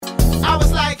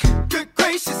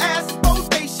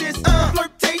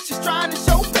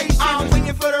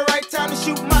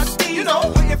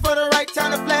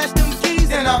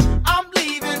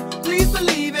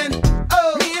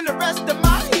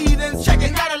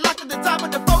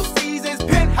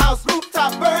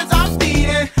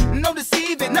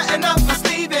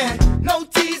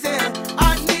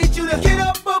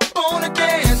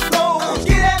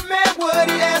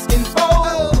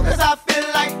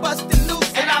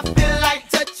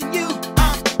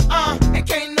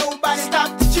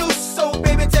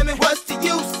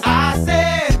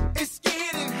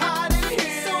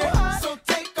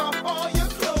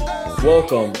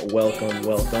Welcome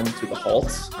to the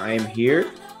Halt. I am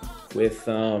here with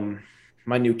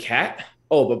my new cat.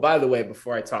 Oh, but by the way,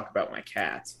 before I talk about my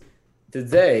cat,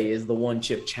 today is the one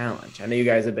chip challenge. I know you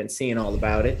guys have been seeing all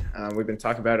about it. We've been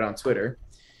talking about it on Twitter.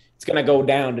 It's gonna go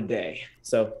down today.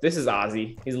 So this is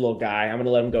Ozzy. He's a little guy. I'm gonna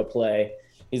let him go play.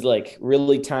 He's like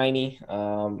really tiny.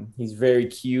 He's very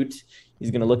cute.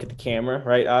 He's gonna look at the camera,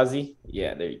 right, Ozzy?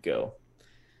 Yeah, there you go.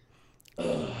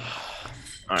 Did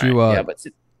you, yeah, but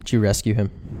did you rescue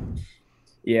him?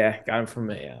 yeah, got him from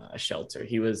a shelter.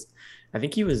 I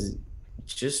think he was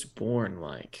just born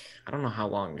like I don't know how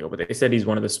long ago, but they said he's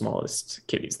one of the smallest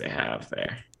kitties they have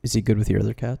there. Is he good with your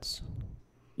other cats?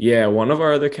 Yeah, one of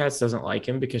our other cats doesn't like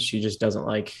him because she just doesn't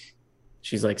like.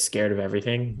 She's like scared of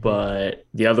everything, but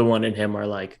the other one and him are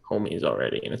like homies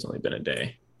already, and it's only been a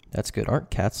day. That's good. Aren't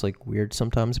cats like weird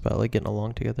sometimes about like getting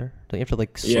along together? Don't you have to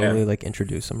like slowly like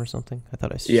introduce them or something? I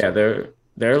thought I saw. Yeah,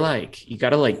 they're like you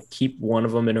gotta like keep one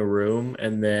of them in a room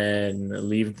and then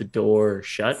leave the door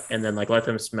shut and then like let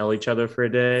them smell each other for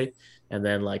a day and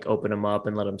then like open them up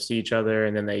and let them see each other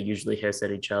and then they usually hiss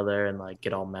at each other and like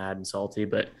get all mad and salty.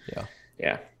 But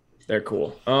yeah, they're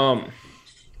cool. Bro,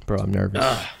 I'm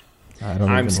nervous.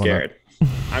 I'm scared.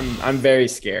 I'm very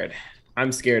scared.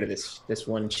 I'm scared of this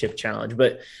one chip challenge,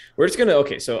 but we're just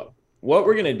gonna so what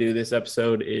we're gonna do this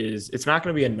episode is it's not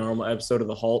gonna be a normal episode of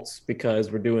the Halts because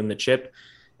we're doing the chip,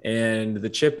 and the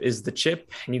chip is the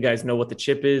chip, and you guys know what the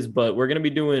chip is, but we're gonna be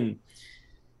doing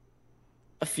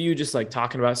a few just like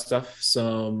talking about stuff,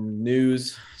 some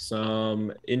news,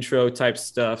 some intro type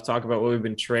stuff, talk about what we've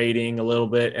been trading a little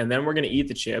bit, and then we're gonna eat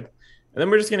the chip. And then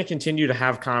we're just going to continue to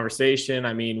have conversation.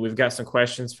 I mean, we've got some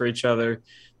questions for each other,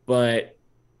 but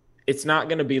it's not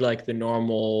going to be like the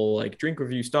normal, like drink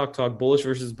review, stock talk, bullish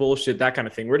versus bullshit, that kind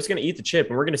of thing. We're just going to eat the chip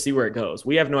and we're going to see where it goes.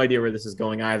 We have no idea where this is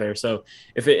going either. So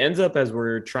if it ends up as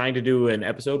we're trying to do an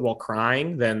episode while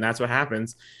crying, then that's what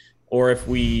happens. Or if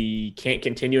we can't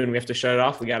continue and we have to shut it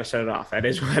off, we got to shut it off. That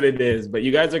is what it is. But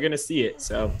you guys are going to see it.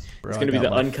 So it's going to be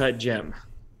the uncut gem.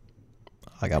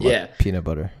 I got my peanut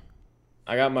butter.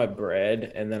 I got my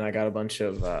bread and then I got a bunch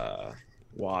of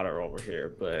water over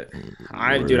here. But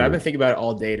I've been thinking about it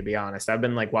all day, to be honest. I've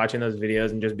been like watching those videos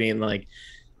and just being like,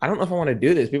 I don't know if I want to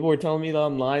do this. People were telling me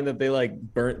online that they like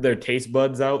burnt their taste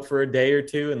buds out for a day or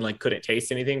two and like couldn't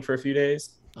taste anything for a few days.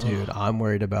 Dude, I'm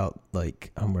worried about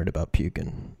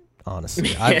puking. Honestly,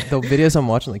 the videos I'm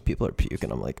watching, like people are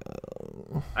puking. I'm like,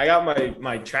 oh. I got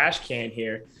my trash can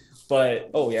here.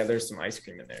 But there's some ice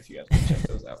cream in there if you guys want to check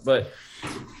those out. But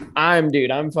I'm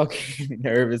fucking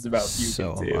nervous about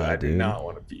puking too. I do not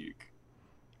want to puke.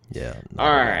 Yeah. All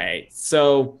right.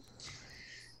 So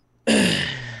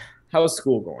how was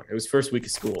school going? It was first week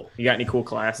of school. You got any cool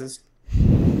classes?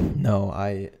 No,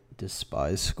 I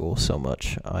despise school so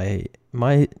much.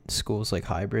 My school's like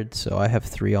hybrid, so I have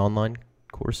 3 online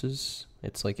courses.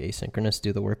 It's like asynchronous,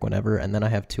 do the work whenever, and then I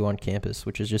have 2 on campus,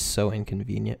 which is just so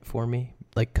inconvenient for me,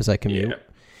 like because I commute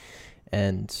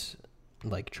and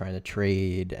like trying to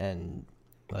trade and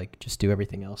like just do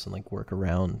everything else and like work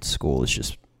around school has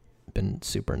just been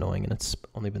super annoying, and it's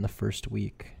only been the first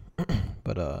week.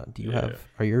 But do you have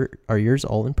are yours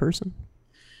all in person?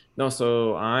 No,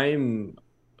 so let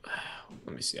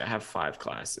me see. I have 5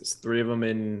 classes, 3 of them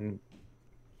in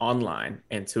online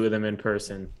and 2 of them in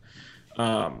person.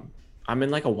 I'm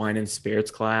in like a wine and spirits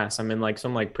class. I'm in like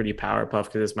some like pretty Powerpuff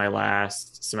because it's my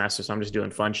last semester, so I'm just doing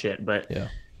fun shit. But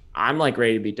I'm like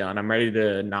ready to be done. I'm ready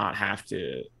to not have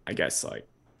to, I guess, like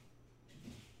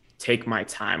take my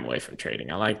time away from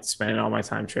trading. I like spending all my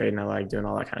time trading. I like doing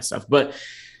all that kind of stuff. But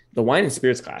the wine and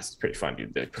spirits class is pretty fun,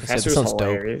 dude. The professor was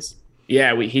hilarious. Dope.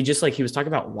 Yeah, he was talking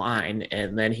about wine,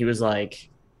 and then he was like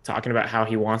talking about how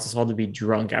he wants us all to be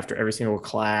drunk after every single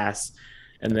class.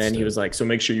 And then he was like, so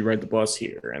make sure you ride the bus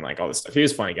here and like all this stuff. He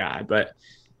was a funny guy, but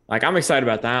like I'm excited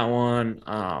about that one.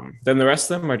 Then the rest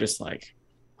of them are just like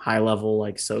high level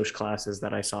like social classes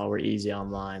that I saw were easy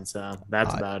online. So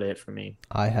that's about it for me.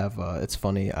 I have it's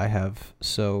funny.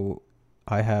 This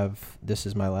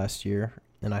is my last year,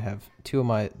 and I have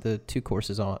the 2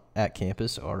 courses at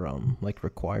campus are like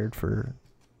required for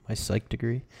my psych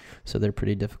degree, so they're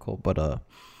pretty difficult. But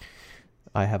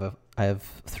I have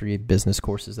 3 business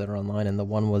courses that are online, and the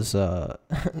one was the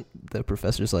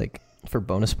professor's like, for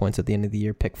bonus points at the end of the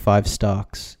year, pick 5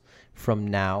 stocks from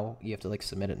now. You have to like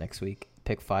submit it next week.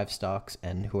 Pick 5 stocks,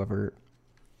 and whoever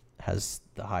has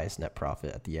the highest net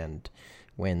profit at the end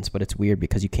wins. But it's weird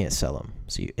because you can't sell them.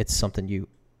 So it's something you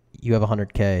have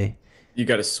 100K. You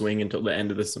got to swing until the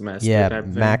end of the semester. Yeah,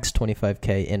 max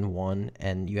 25K in one,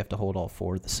 and you have to hold all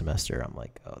 4 of the semester. I'm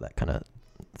like, oh, that kind of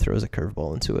throws a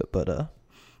curveball into it, but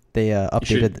they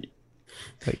updated.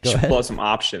 Wait, You go should pull ahead. out some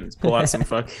options, pull out some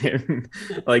fucking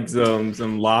like some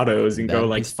lottos and go That'd be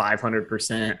like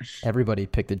 500%. everybody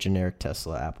picked a generic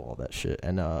Tesla, Apple, all that shit,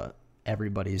 and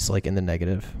everybody's like in the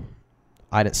negative.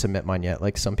 I didn't submit mine yet.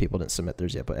 Like some people didn't submit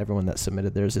theirs yet, but everyone that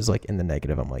submitted theirs is like in the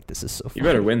negative. I'm like, this is so You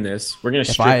better funny. win this. We're gonna If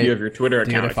strip I, you of your Twitter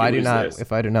dude, account if you lose this.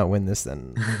 if I do not win this,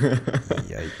 then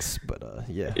yikes. But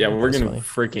yeah, Yeah, well, that we're was gonna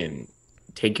funny. freaking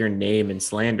take your name and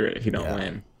slander it if you don't Yeah.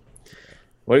 win.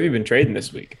 What have you been trading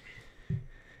this week?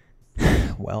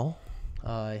 Well,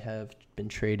 I have been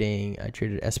trading. I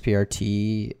traded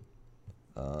SPRT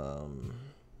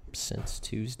since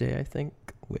Tuesday, I think,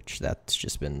 which that's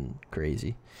just been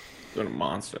crazy. Doing a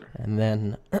monster. And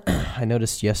then I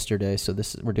noticed yesterday. So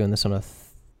we're doing this on a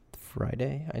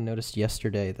Friday. I noticed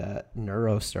yesterday that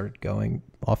Neuro started going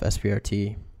off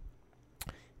SPRT,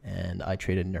 and I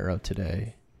traded Neuro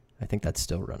today. I think that's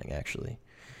still running actually.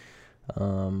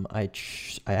 I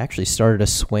actually started a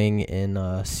swing in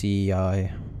CEI.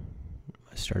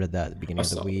 I started that at the beginning of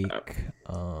the week.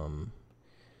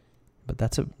 But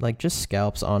that's just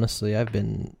scalps. Honestly,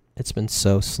 it's been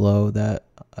so slow that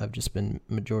I've just been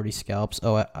majority scalps.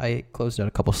 Oh, I closed out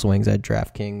a couple swings. I had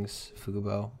DraftKings,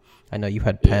 Fubo. I know you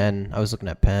had Penn. I was looking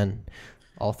at Penn.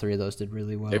 All three of those did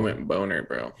really well. They went boner,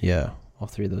 bro. Yeah, all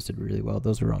three of those did really well.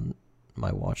 Those were on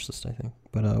my watch list, I think.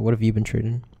 But what have you been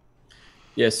trading?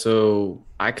 Yeah, so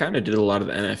I kind of did a lot of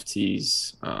the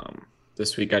NFTs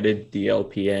this week. I did the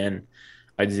LPN.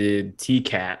 I did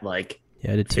TCAT like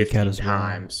Yeah, I did 15 TCAT as well.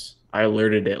 times. I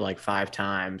alerted it like 5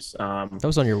 times. That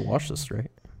was on your watch list, right?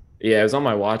 Yeah, it was on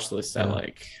my watch list at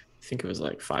like I think it was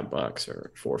like $5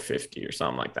 or 450 or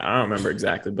something like that. I don't remember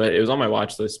exactly, but it was on my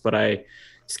watch list. But I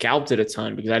scalped it a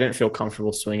ton because I didn't feel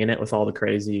comfortable swinging it with all the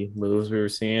crazy moves we were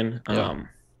seeing. Yeah.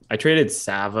 I traded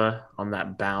Sava on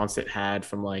that bounce it had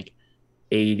from like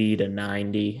 80 to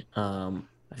 90. I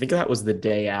think that was the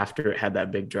day after it had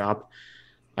that big drop.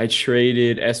 I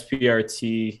traded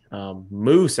SPRT.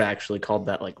 Moose actually called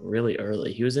that like really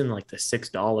early. He was in like the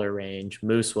 $6 range.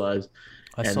 Moose was.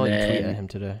 I And saw you tweet at then, him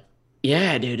today.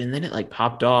 yeah, dude. And then it like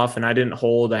popped off and I didn't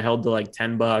hold. I held to like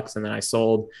 $10 and then I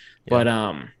sold. Yeah. But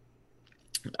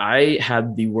I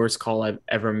had the worst call I've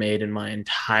ever made in my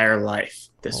entire life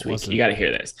this week. You got to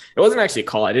hear this. It wasn't actually a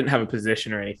call. I didn't have a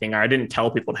position or anything. Or I didn't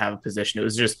tell people to have a position. It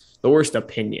was just the worst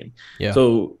opinion. Yeah.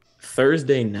 So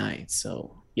Thursday night.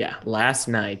 So yeah, last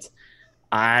night,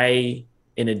 I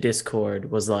in a Discord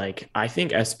was like, I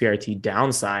think SPRT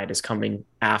downside is coming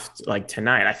after like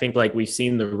tonight. I think like we've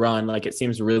seen the run, like it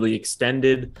seems really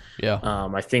extended. Yeah.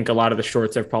 I think a lot of the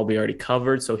shorts have probably already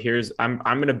covered. So I'm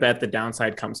gonna bet the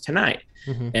downside comes tonight.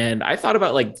 Mm-hmm. And I thought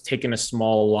about like taking a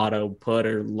small lotto put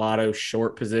or lotto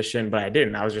short position, but I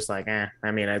didn't. I was just like, I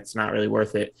mean, it's not really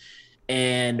worth it.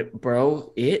 And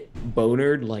bro, it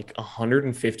bonered like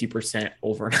 150%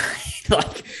 overnight.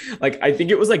 like I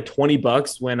think it was like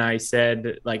 $20 when I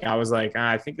said like I was like,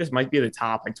 I think this might be the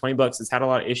top. Like $20. It's had a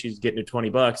lot of issues getting to $20.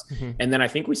 Mm-hmm. And then I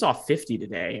think we saw 50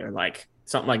 today or like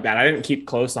something like that. I didn't keep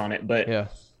close on it, but yeah.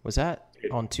 Was that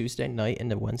on Tuesday night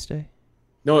into Wednesday?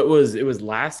 no, it was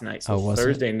last night. So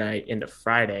Thursday night into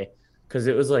Friday. Because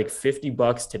it was like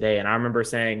 $50 today. And I remember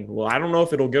saying, well, I don't know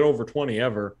if it'll get over 20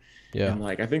 ever. Yeah. And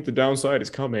like, I think the downside is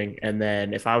coming. And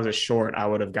then if I was a short, I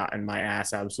would have gotten my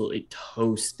ass absolutely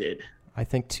toasted. I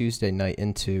think Tuesday night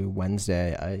into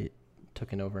Wednesday, I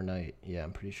took an overnight. Yeah,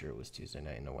 I'm pretty sure it was Tuesday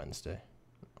night into Wednesday.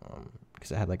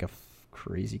 Because I had like a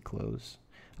crazy close.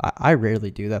 I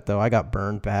rarely do that, though. I got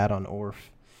burned bad on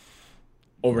ORF.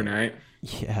 Overnight?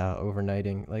 Yeah,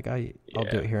 overnighting. Like, I'll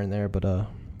do it here and there, but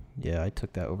yeah, I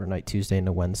took that overnight Tuesday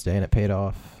into Wednesday, and it paid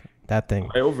off. That thing.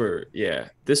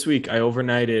 This week I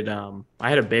overnighted. I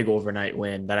had a big overnight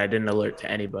win that I didn't alert to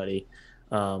anybody.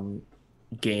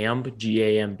 GAMB,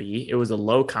 GAMB. It was a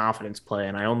low confidence play,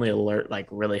 and I only alert like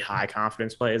really high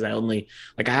confidence plays. I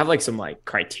have like some like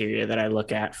criteria that I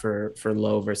look at for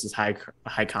low versus high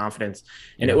confidence,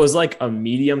 and it was like a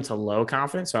medium to low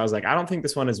confidence. So I was like, I don't think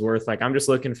this one is worth like I'm just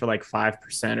looking for like 5%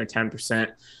 or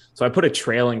 10%. So I put a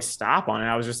trailing stop on it.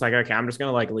 I was just like, okay, I'm just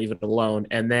gonna like leave it alone.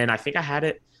 And then I think I had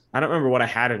it. I don't remember what I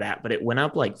had it at, but it went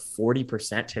up like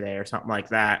 40% today or something like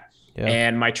that. Yeah.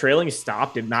 And my trailing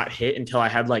stop did not hit until I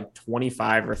had like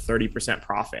 25 or 30%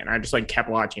 profit. And I just like kept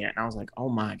watching it. And I was like, oh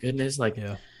my goodness. Like,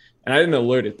 yeah. And I didn't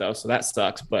alert it though. So that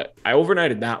sucks. But I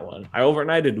overnighted that one. I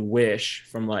overnighted Wish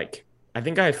from like, I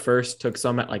think I first took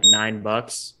some at like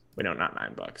 $9. Wait, no, not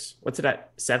 $9. What's it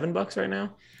at? $7 right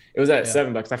now? It was at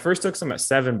 $7. I first took some at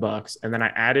 $7 and then I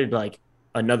added like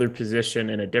another position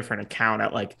in a different account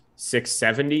at like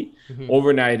 670,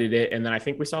 overnighted it, and then I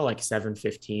think we saw like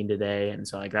 715 today, and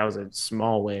so like that was a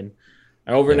small win.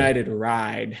 I overnighted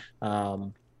Ride.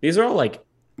 These are all like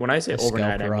when I say A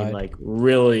overnight, scalp I mean ride. like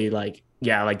really like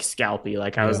yeah, like scalpy.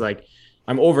 Like I was Yeah. like,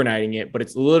 I'm overnighting it, but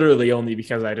it's literally only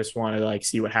because I just want to like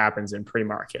see what happens in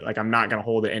pre-market. Like I'm not gonna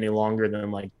hold it any longer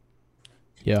than like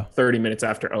Yeah. 30 minutes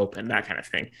after open, that kind of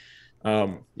thing.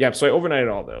 Yeah, so I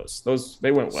overnighted all those. Those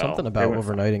they went Something well. They about went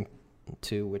fine. overnighting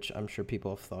too, which I'm sure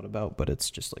people have thought about, but it's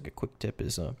just like a quick tip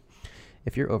is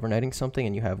if you're overnighting something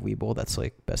and you have Webull, that's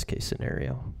like best case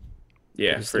scenario.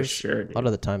 Yeah, Because for there's sure, a lot of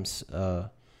dude. the times,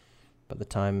 by the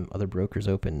time other brokers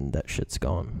open, that shit's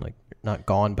gone. Like not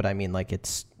gone, but I mean like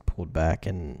it's pulled back,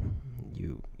 and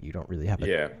you don't really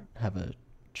Yeah. have a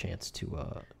chance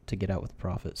to get out with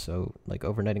profit. So like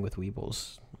overnighting with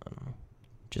Weebles, I don't know,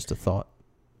 just a thought.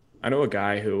 I know a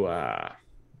guy who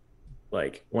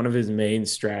like one of his main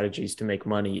strategies to make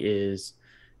money is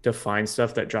to find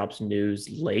stuff that drops news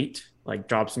late, like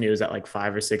drops news at like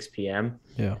 5 or 6 p.m.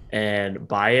 Yeah, and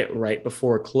buy it right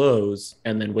before close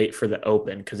and then wait for the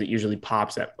open because it usually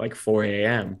pops at like 4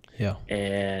 a.m. yeah.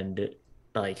 And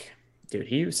like, dude,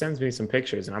 he sends me some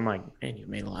pictures and I'm like, man, you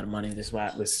made a lot of money this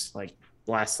like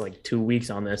last like 2 weeks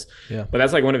on this. Yeah. But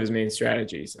that's like one of his main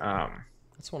strategies.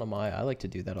 That's one of my. I like to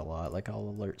do that a lot. Like I'll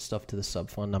alert stuff to the sub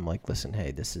fund. I'm like, listen,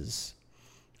 hey, this is.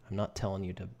 I'm not telling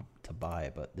you to buy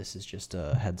it, but this is just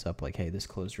a heads up. Like, hey, this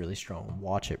closed really strong.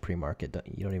 Watch it pre-market.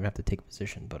 You don't even have to take a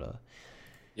position, but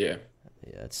Yeah.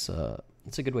 yeah, it's a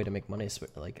good way to make money.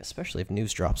 Like especially if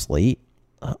news drops late.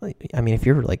 I mean, if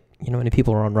you're like, many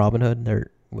people are on Robinhood.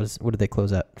 What did they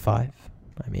close at 5?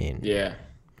 I mean, Yeah.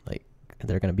 like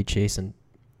they're gonna be chasing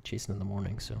in the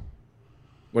morning. So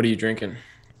What are you drinking?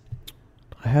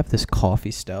 I have this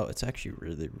coffee stout. It's actually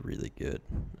really, really good.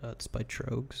 It's by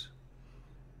Trogs.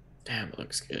 Damn, it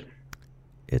looks good.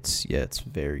 It's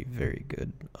very, very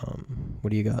good. What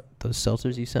do you got? Those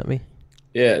seltzers you sent me?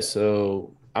 Yeah,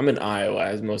 so I'm in Iowa,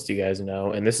 as most of you guys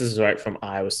know, and this is right from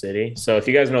Iowa City. So if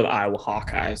you guys know the Iowa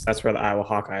Hawkeyes, that's where the Iowa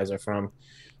Hawkeyes are from.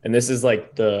 And this is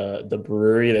like the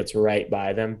brewery that's right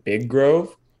by them, Big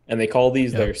Grove, and they call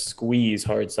these Yeah. their squeeze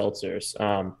hard seltzers.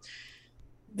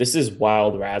 This is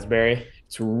wild raspberry.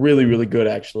 It's really, really good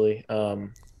actually.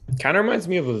 Kind of reminds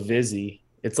me of a Vizzy.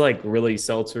 It's like really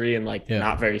seltzery and like Yeah.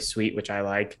 not very sweet, which I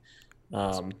like.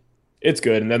 Um, it's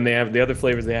good. And then they have the other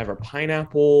flavors they have are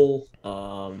pineapple,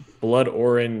 blood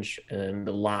orange, and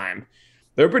the lime.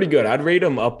 They're pretty good. I'd rate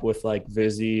them up with like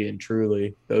Vizzy and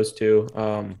Truly, those two.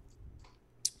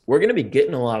 We're going to be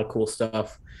getting a lot of cool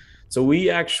stuff. So we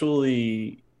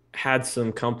actually had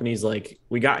some companies like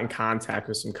we got in contact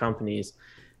with some companies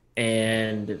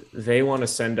and they want to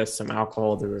send us some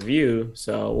alcohol to review.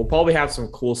 So we'll probably have some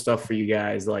cool stuff for you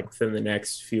guys like within the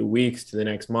next few weeks to the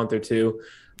next month or two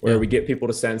where Yeah. we get people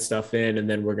to send stuff in and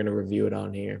then we're going to review it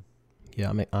on here.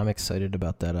 Yeah, I'm excited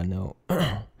about that. I know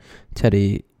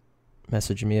Teddy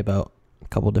messaged me about a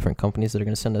couple different companies that are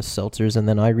going to send us seltzers, and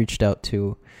then I reached out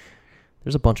to.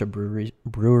 There's a bunch of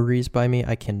breweries by me.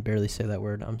 I can barely say that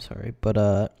word. I'm sorry, but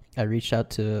I reached out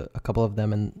to a couple of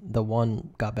them, and the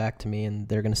one got back to me, and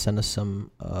they're going to send us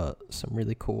some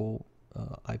really cool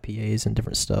IPAs and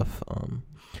different stuff.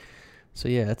 So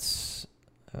yeah, it's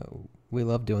we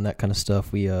love doing that kind of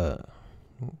stuff. We're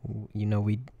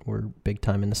big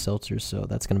time in the seltzers, so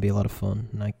that's going to be a lot of fun,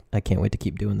 and I can't wait to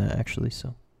keep doing that actually.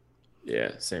 So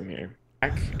Yeah, same here.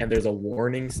 And there's a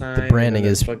warning sign. the branding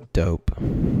is dope.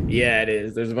 Yeah, it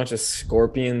is. There's a bunch of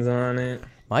scorpions on it.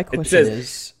 My It question says,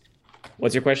 is,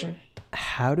 what's your question?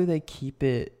 how do they keep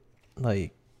it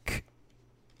like?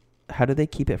 How do they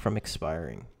keep it from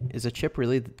expiring? Is a chip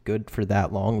really good for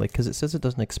that long? Like, because it says it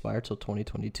doesn't expire till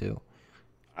 2022.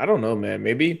 I don't know, man.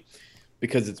 Maybe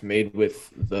because it's made with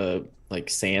the like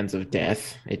sands of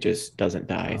death, it just doesn't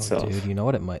die Oh, itself. dude, you know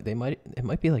what? It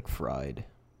might be like fried.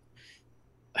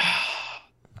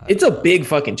 I It's don't a know. big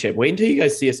fucking chip. Wait until you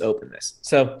guys see us open this.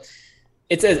 So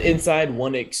it says inside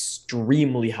one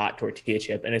extremely hot tortilla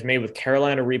chip, and it's made with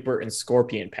Carolina Reaper and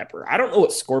scorpion pepper. I don't know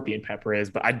what scorpion pepper is,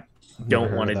 but I I've never don't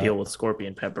heard want of to that. deal with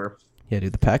scorpion pepper. Yeah,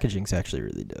 dude, the packaging's actually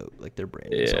really dope. Like their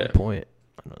branding's on Yeah. point.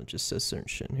 I don't know, it just says certain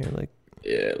shit in here. Like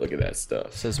Yeah, look at that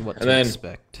stuff. says what And to then,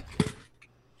 expect.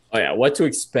 oh yeah, what to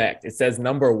expect? It says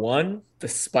number 1, the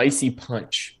spicy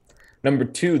punch. Number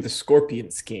 2, the scorpion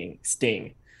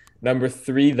sting. Number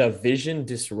 3, the vision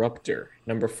disruptor.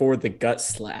 Number 4, the gut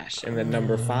slash. And then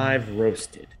number 5,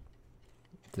 roasted.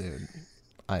 Dude,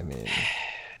 I mean,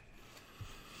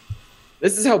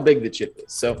 This is how big the chip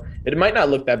is. So it might not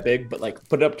look that big, but like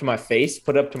put it up to my face,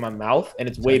 put it up to my mouth, and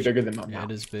it's way bigger than my yeah, mouth.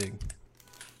 it is big.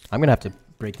 I'm gonna have to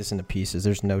break this into pieces.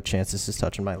 There's no chance this is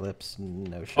touching my lips.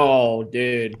 No shit. Oh,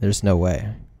 dude. There's no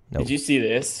way. No. Did you see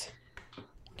this?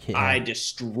 Yeah. I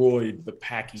destroyed the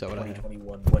Packy So what I have.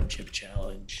 2021 One Chip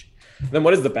Challenge. Then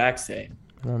what does the back say?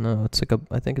 I don't know. It's like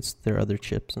I think it's their other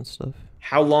chips and stuff.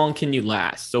 How long can you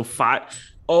last? So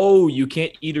 5. Oh, you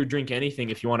can't eat or drink anything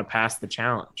if you want to pass the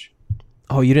challenge.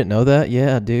 Oh, you didn't know that?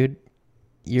 Yeah, dude.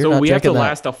 You're So not we have to drinking that.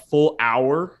 last a full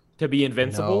hour to be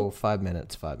invincible? No, 5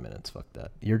 minutes. 5 minutes. Fuck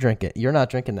that. You're not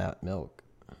drinking that milk.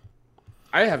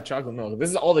 I have chocolate milk. This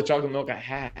is all the chocolate milk I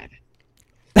had.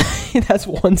 That's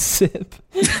one sip.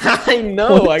 I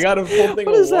know. I got a full thing of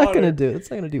water. What is that gonna do?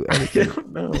 It's not gonna do anything. I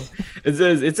don't know.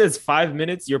 It says 5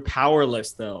 minutes. You're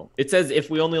powerless though. It says if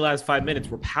we only last 5 minutes,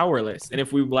 we're powerless, and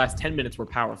if we last 10 minutes, we're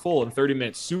powerful, and 30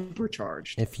 minutes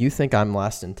supercharged. If you think I'm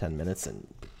lasting 10 minutes, and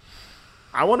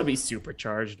I want to be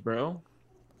supercharged, bro.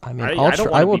 I mean,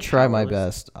 I will try my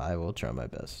best. I will try my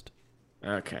best.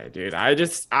 Okay, dude. I've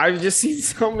just seen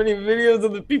so many videos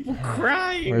of the people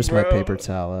crying. Where's my paper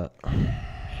towel at?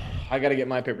 I gotta get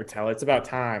my paper towel. It's about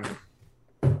time.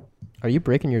 Are you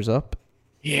breaking yours up?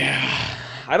 Yeah.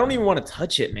 I don't even want to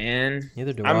touch it, man.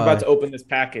 Neither do I'm about to open this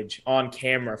package on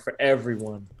camera for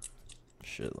everyone.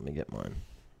 Shit, let me get mine.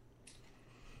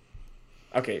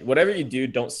 Okay, whatever you do,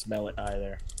 don't smell it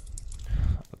either.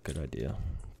 A good idea.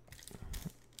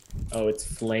 Oh, it's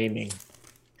flaming.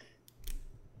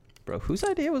 Bro, whose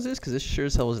idea was this? Because this sure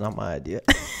as hell was not my idea.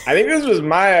 I think this was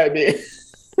my idea.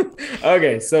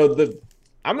 Okay, so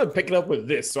I'm going to pick it up with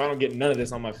this so I don't get none of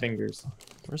this on my fingers.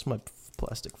 Where's my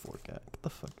plastic fork at? Get the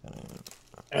fuck out of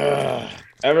here.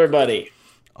 Everybody.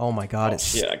 Oh my god, it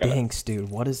stinks, dude.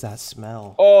 What is that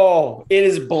smell? Oh, it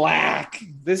is black.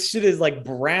 This shit is like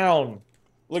brown.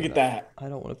 Look at that. I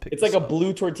don't want to pick It's like a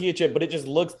blue tortilla chip, but it just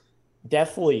looks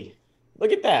deathly.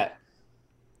 Look at that.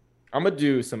 I'm going to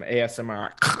do some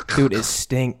ASMR. Dude, it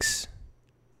stinks.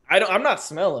 I'm not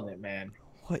smelling it, man.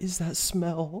 What is that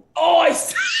smell? Oh,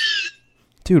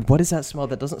 Dude, what is that smell?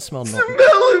 That doesn't smell normal. Smell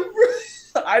it,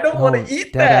 bro. I don't want to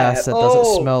eat that. Ass, that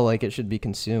doesn't smell like it should be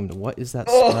consumed. What is that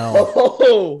smell?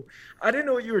 Oh, I didn't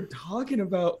know what you were talking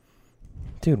about.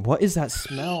 Dude, what is that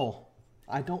smell?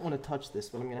 I don't want to touch this,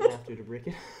 but I'm going to have to break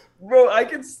it. Bro, I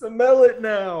can smell it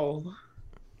now.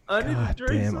 I need to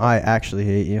drink damn, some. I actually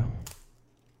hate you.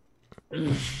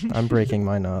 I'm breaking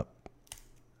mine up.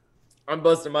 I'm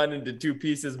busting mine into 2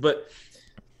 pieces, but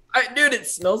dude, it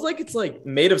smells like it's like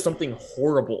made of something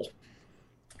horrible.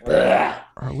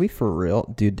 Are we for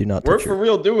real? Dude, do not touch We're for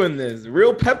real doing this.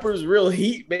 Real peppers, real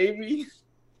heat, baby.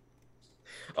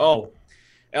 Oh,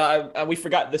 we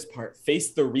forgot this part.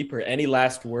 Face the Reaper. Any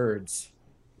last words?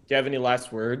 Do you have any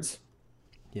last words?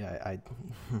 Yeah, I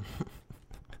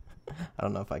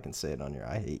don't know if I can say it on your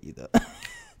I hate you, though.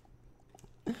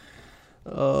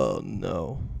 Oh,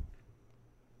 no.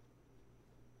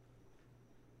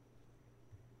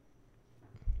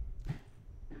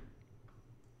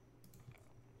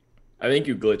 I think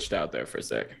you glitched out there for a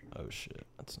sec. Oh, shit.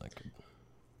 That's not good.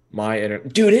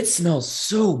 Dude, it smells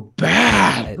so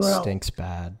bad, It stinks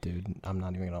bad, dude. I'm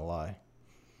not even going to lie.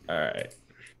 All right.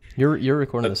 You're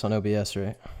recording this on OBS,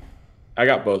 right? I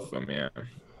got both of them, yeah.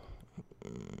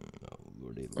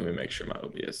 Lordy. Let me make sure my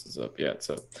OBS is up. Yeah, it's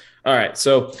up. All right,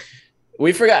 so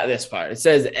we forgot this part. It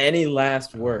says, any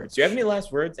last words? Do you have any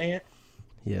last words, Ant?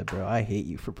 Yeah, bro. I hate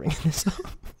you for bringing this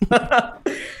up.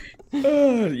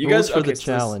 You guys for the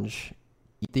challenge.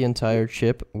 Eat the entire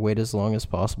chip. Wait as long as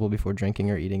possible before drinking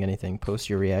or eating anything. Post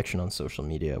your reaction on social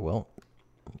media. Well,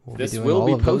 this will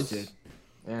be posted.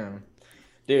 Yeah,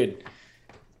 dude.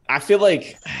 I feel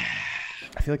like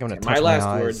I'm gonna touch my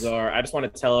last words are. I just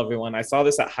want to tell everyone. I saw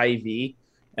this at Hy-Vee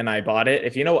and I bought it.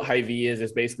 If you know what Hy-Vee is,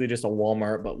 it's basically just a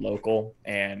Walmart but local.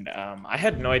 And I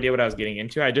had no idea what I was getting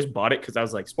into. I just bought it because I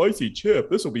was like, spicy chip.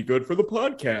 This will be good for the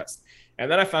podcast.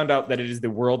 And then I found out that it is the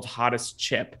world's hottest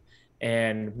chip.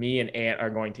 And me and Ant are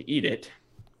going to eat it.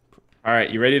 All right,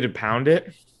 you ready to pound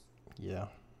it? Yeah.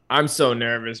 I'm so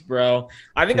nervous, bro.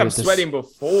 I think I'm sweating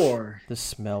before. The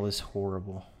smell is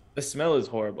horrible. The smell is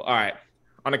horrible. All right.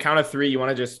 On a count of 3, you want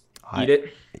to just eat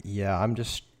it? Yeah, I'm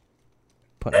just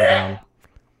putting it down.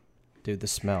 Dude, the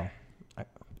smell.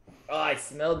 I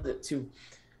smelled it too.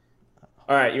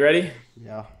 All right, you ready?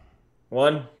 Yeah.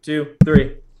 1, 2,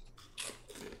 3.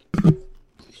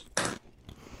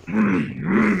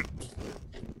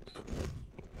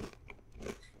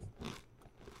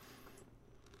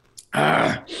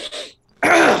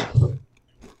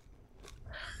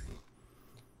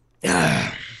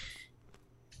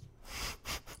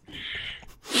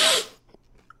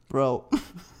 Bro.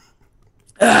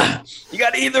 You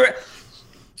got either.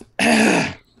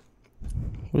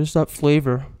 What is that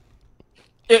flavor?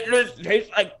 It just tastes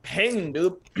like pain,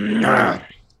 dude. I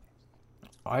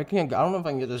don't know if I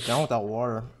can get this down without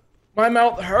water. My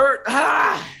mouth hurt.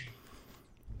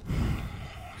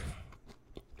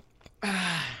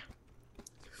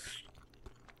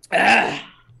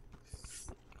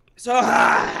 So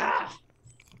I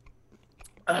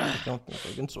don't think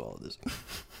I can swallow this.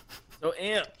 So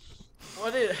Amp,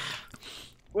 what do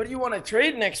you want to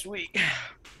trade next week?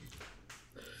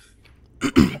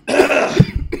 Do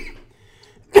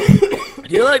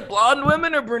you like blonde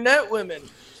women or brunette women?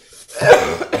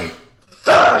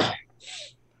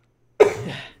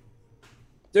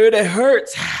 Dude, it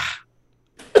hurts.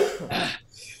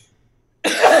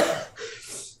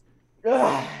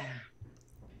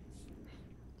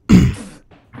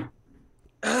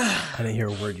 I didn't hear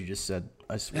a word you just said.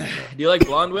 I swear. Do you like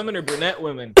blonde women or brunette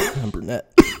women? I'm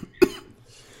brunette.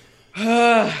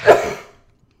 Oh,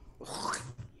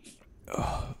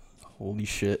 holy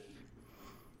shit.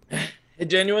 It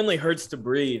genuinely hurts to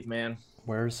breathe, man.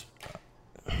 Where's...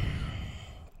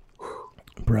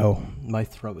 Bro, my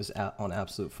throat is on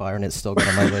absolute fire and it's still got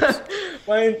on my lips.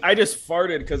 I just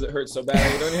farted because it hurts so bad.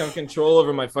 I don't even have control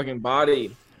over my fucking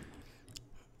body.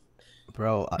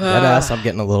 Bro, that ass, I'm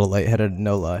getting a little lightheaded,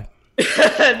 no lie.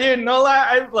 Dude, no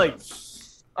lie. I'm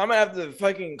gonna have to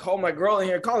fucking call my girl in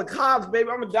here. Call the cops, baby.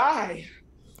 I'm gonna die.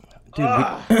 Dude,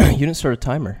 you didn't start a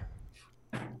timer.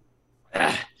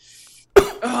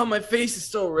 Oh, my face is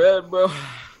still red, bro.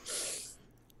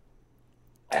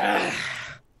 I'm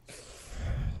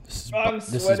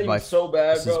sweating so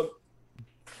bad, bro.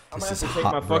 I'm gonna have to take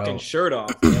my fucking shirt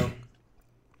off, bro.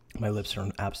 My lips are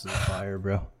on absolute fire,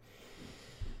 bro.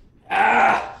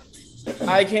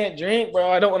 I can't drink, bro.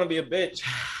 I don't want to be a bitch.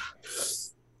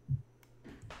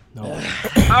 No.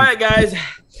 All right, guys.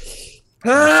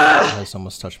 I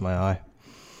almost touched my eye.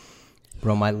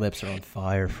 Bro, my lips are on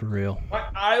fire, for real. My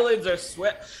eyelids are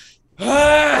sweat.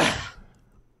 I'm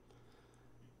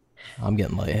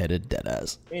getting lightheaded, dead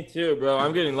ass. Me too, bro.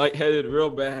 I'm getting lightheaded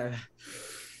real bad.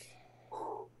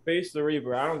 Face the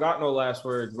Reaper. I don't got no last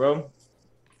words, bro.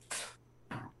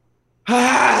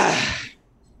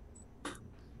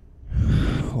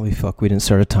 Holy fuck, we didn't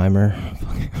start a timer.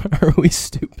 Are we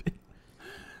stupid?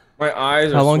 My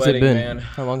eyes are How long's sweating, it been? man.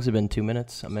 How long's it been? 2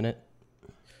 minutes? A minute?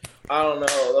 I don't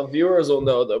know. The viewers will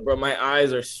know, though, bro. My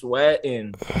eyes are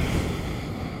sweating.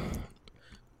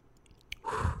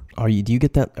 Do you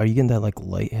get that? Are you getting that, like,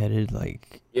 lightheaded,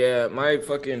 like... Yeah, my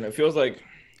fucking... It feels like...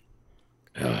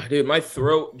 dude, my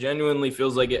throat genuinely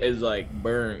feels like it is, like,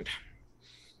 burned.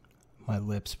 My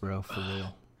lips, bro, for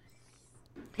real.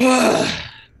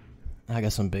 I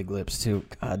got some big lips, too.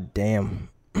 God damn.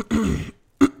 All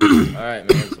right,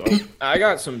 man. So I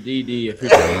got some DD if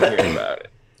people want to hear about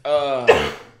it.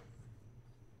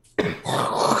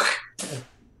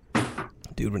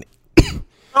 Dude, when...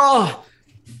 Oh!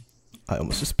 I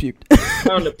almost just puked. I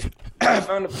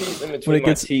found a piece in between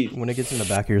my teeth. When it gets in the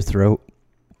back of your throat,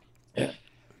 I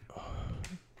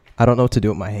don't know what to do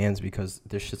with my hands because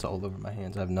this shit's all over my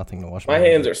hands. I have nothing to wash my hands. My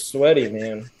hands are sweaty,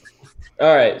 man.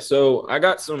 All right, so I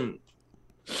got some...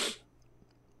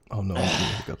 Oh, no. I'm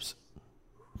getting hiccups.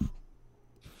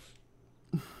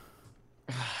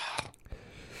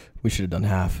 We should have done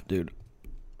half, dude.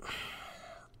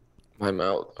 My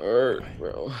mouth hurts,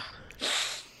 bro.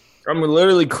 I'm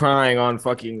literally crying on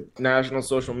fucking national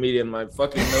social media and my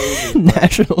fucking nose is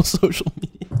National social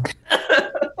media.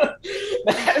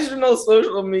 National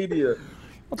social media.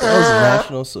 What the hell is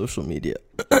national social media?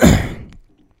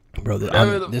 Bro,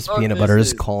 this peanut butter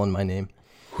is calling my name.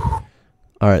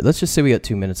 All right, let's just say we got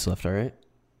 2 minutes left, all right?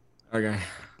 Okay.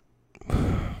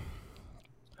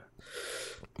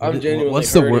 I'm genuinely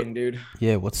hurting, dude.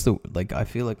 Yeah, what's the... Like, I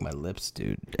feel like my lips,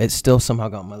 dude. It still somehow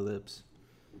got my lips.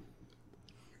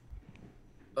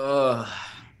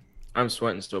 I'm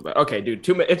sweating so bad. Okay, dude,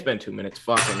 2 minutes. It's been 2 minutes.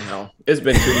 Fucking hell. It's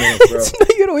been 2 minutes, bro.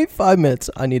 You gotta wait 5 minutes.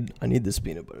 I need this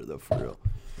peanut butter, though, for real.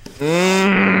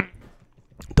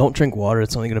 Don't drink water.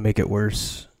 It's only gonna make it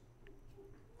worse.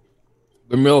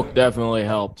 The milk definitely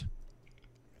helped.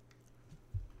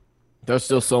 There's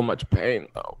still so much pain,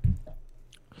 though.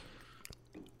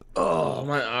 Oh,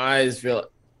 my eyes feel...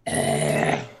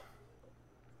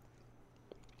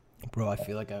 Bro, I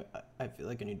feel like I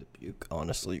need to puke,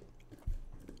 honestly.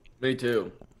 Me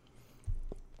too.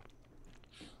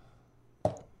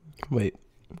 Wait,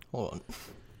 hold on.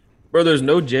 Bro, there's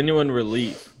no genuine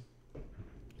relief.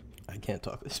 I can't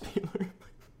talk this peanut.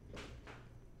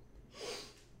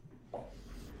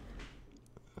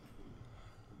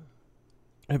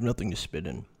 I have nothing to spit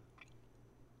in.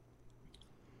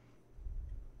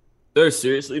 There's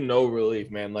seriously no relief,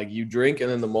 man. Like, you drink,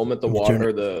 and then the moment the water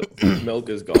or the milk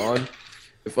is gone,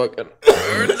 it fucking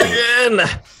hurts again.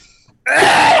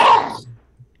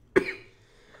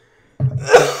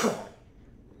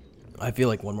 I feel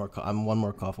like I'm one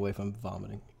more cough away from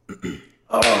vomiting.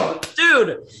 Oh,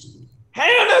 dude.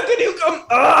 Hannah, can you come?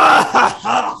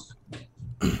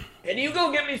 Can you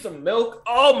go get me some milk?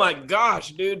 Oh my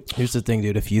gosh, dude. Here's the thing,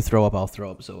 dude. If you throw up, I'll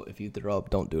throw up. So if you throw up,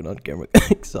 don't do it on camera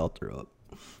because I'll throw up.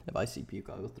 If I see puke,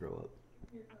 I will throw up.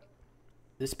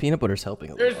 This peanut butter's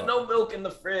helping a There's lot. no milk in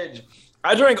the fridge.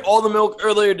 I drank all the milk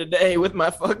earlier today with my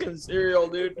fucking cereal,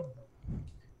 dude.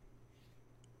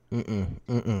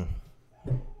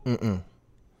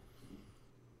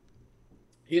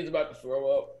 He's about to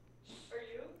throw up. Are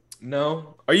you?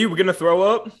 No. Are you gonna throw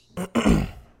up?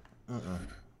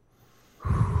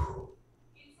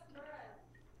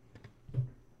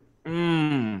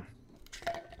 Mmm.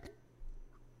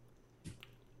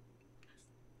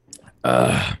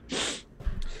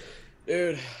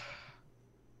 Dude.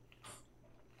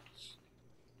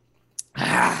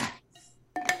 I'm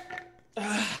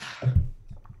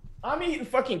eating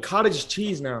fucking cottage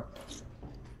cheese now.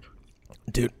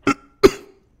 Dude.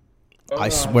 I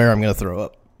swear I'm going to throw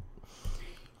up.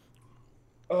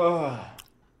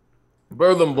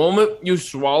 Bro, the moment you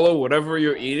swallow whatever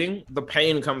you're eating, the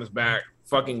pain comes back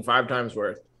fucking 5 times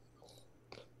worse.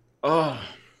 Oh.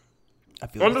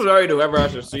 I'm sorry to whoever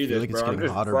has to see this, bro. I'm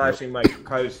just flashing my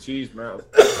cottage cheese mouth.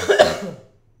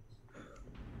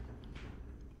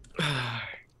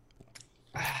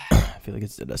 I feel like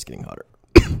it's just getting hotter.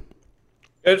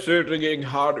 It's seriously getting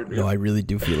hotter, dude. No, I really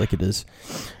do feel like it is.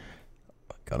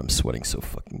 God, I'm sweating so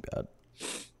fucking bad.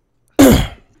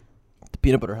 The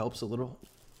peanut butter helps a little.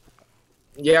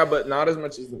 Yeah, but not as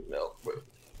much as the milk. But...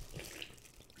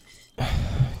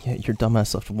 Yeah, your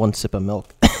dumbass left 1 sip of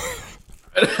milk.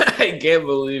 I can't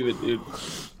believe it, dude.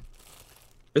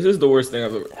 This is the worst thing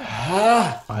I've ever...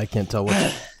 I can't tell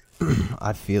what...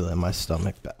 I feel it in my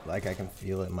stomach. Like, I can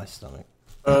feel it in my stomach.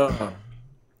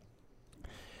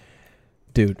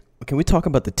 Dude, can we talk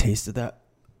about the taste of that?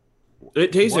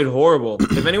 It tasted horrible.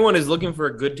 If anyone is looking for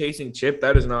a good tasting chip,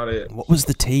 that is not it. What was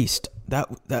the taste? That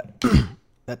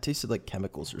tasted like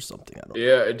chemicals or something. I don't know.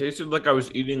 Yeah, it tasted like I was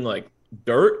eating like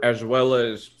dirt as well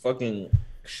as fucking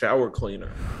shower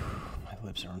cleaner. My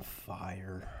lips are on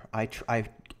fire. I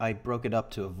broke it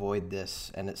up to avoid this,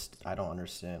 and I don't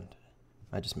understand.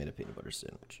 I just made a peanut butter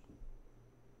sandwich.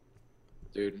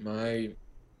 Dude, my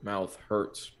mouth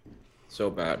hurts so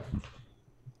bad.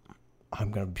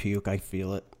 I'm gonna puke. I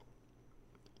feel it.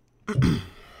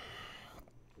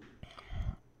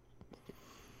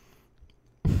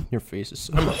 Your face is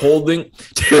so... I'm holding...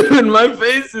 Dude, my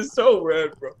face is so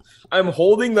red, bro. I'm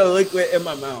holding the liquid in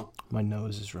my mouth. My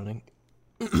nose is running.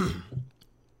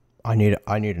 I need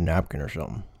a napkin or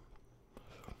something.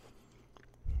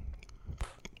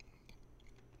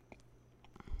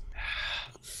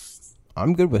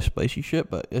 I'm good with spicy shit,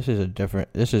 but this isn't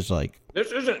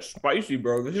spicy,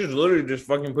 bro. This is literally just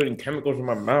fucking putting chemicals in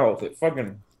my mouth. It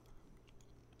fucking...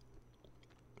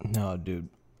 No, dude.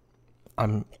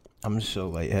 I'm so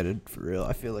lightheaded, for real.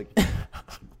 I feel like...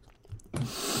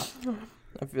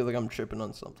 I feel like I'm tripping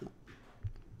on something.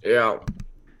 Yeah.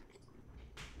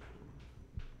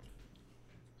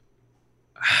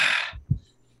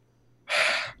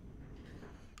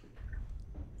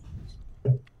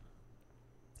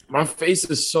 My face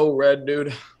is so red, dude.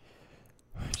 It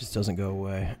just doesn't go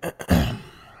away.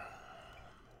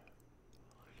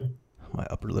 My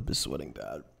upper lip is sweating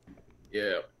bad.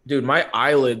 Yeah. Dude, my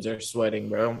eyelids are sweating,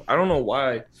 bro. I don't know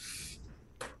why.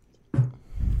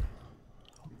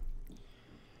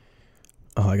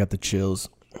 Oh, I got the chills.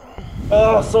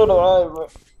 Oh, so do I, bro.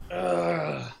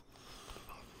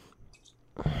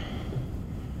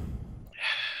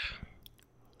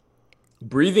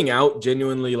 Breathing out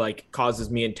genuinely like causes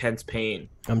me intense pain.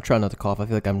 I'm trying not to cough. I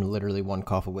feel like I'm literally 1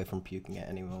 cough away from puking at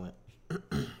any moment.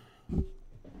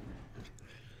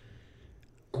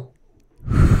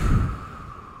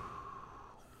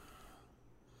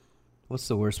 What's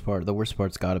the worst part? The worst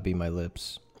part's got to be my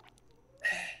lips.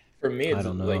 For me, it's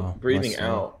like breathing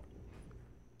out.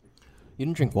 You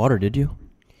didn't drink water, did you?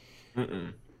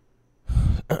 Mm-mm.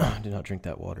 I did not drink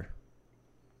that water.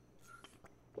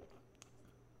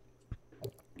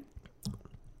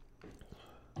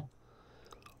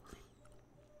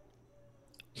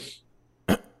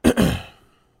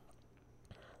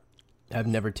 I've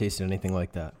never tasted anything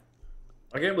like that.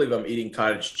 I can't believe I'm eating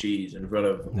cottage cheese in front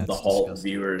of the Halt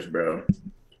viewers, bro.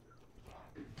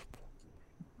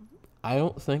 I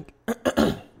don't think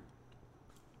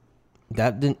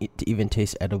that didn't even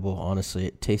taste edible. Honestly,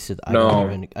 it tasted.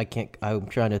 I'm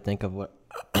trying to think of what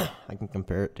I can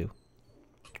compare it to.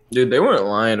 Dude, they weren't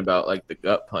lying about like the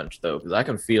gut punch though, because I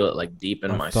can feel it like deep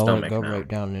in my stomach. Go right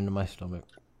down into my stomach.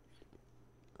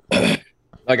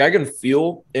 Like I can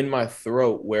feel in my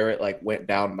throat where it like went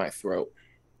down my throat.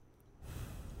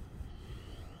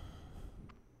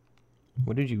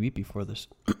 What did you eat before this?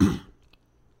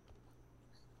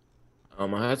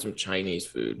 I had some Chinese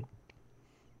food.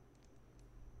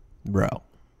 Bro,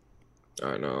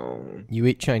 I know. you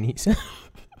ate Chinese?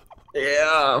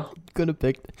 Yeah. Could have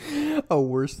picked a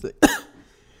worse thing.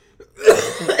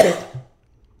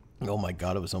 Oh my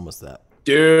god, it was almost that.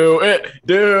 Do it.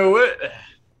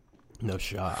 No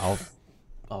shot.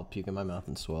 I'll puke in my mouth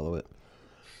and swallow it.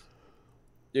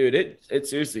 Dude, it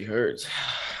seriously hurts.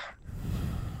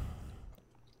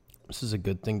 This is a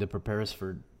good thing to prepare us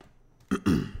for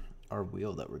our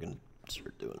wheel that we're gonna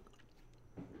start doing.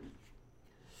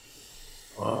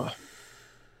 All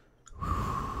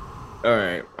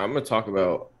right, I'm gonna talk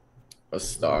about a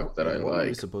stock that I What are we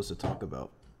like. supposed to talk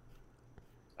about?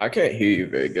 I can't hear you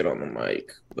very good on the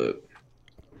mic, but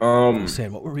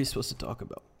Sam, what were we supposed to talk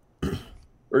about?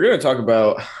 we're gonna talk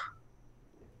about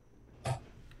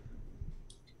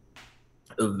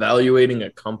evaluating a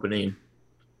company,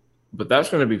 but that's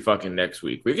gonna be fucking next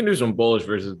week. We can do some bullish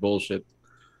versus bullshit.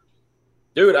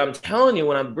 Dude, I'm telling you,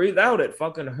 when I breathe out, it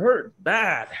fucking hurt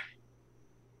bad.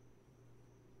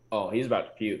 Oh, he's about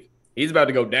to puke. He's about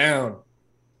to go down.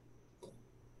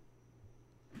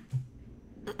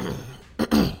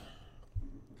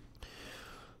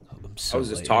 I was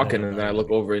just talking, and then I look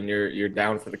over, and you're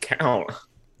down for the count.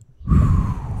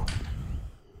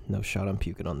 No shot, I'm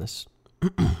puking on this.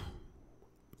 Dude,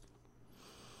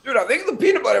 I think the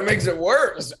peanut butter makes it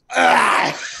worse.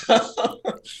 I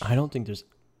don't think there's...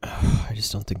 I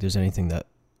just don't think there's anything that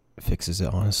fixes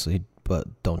it, honestly. But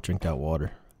don't drink that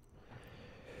water.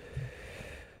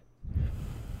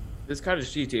 This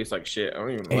cottage cheese tastes like shit. I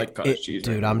don't even like cottage cheese.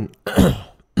 Dude,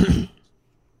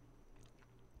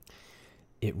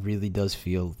 It really does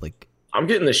feel like... I'm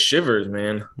getting the shivers,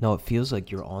 man. No, it feels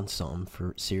like you're on something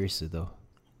for... Seriously, though.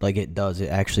 Like, it does. It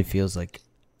actually feels like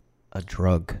a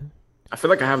drug. I feel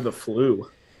like I have the flu.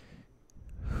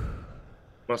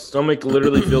 My stomach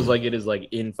literally feels like it is, like,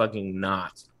 in fucking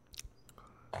knots.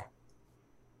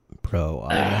 Bro,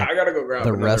 I gotta go grab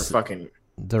another fucking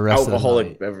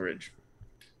alcoholic beverage.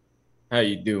 How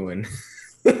you doing?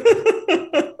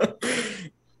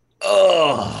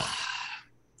 Oh.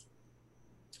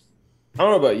 I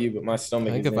don't know about you, but my stomach.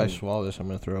 I think if I swallow this, I'm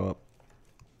gonna throw up.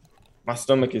 My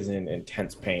stomach is in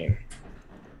intense pain.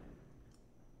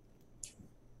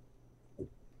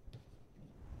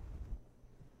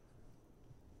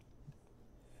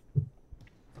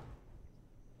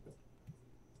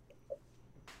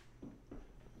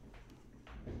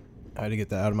 I had to get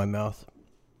that out of my mouth.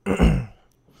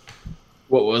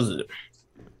 What was it?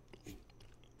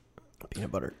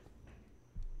 Peanut butter.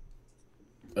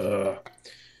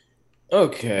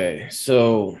 Okay,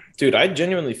 so, dude, I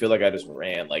genuinely feel like I just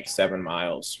ran like 7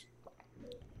 miles.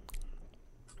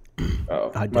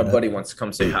 Oh, my buddy wants to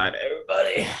come say hi to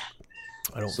everybody.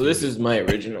 So this is my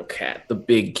original cat, the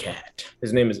big cat.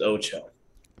 His name is Ocho.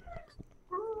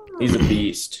 He's a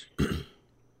beast.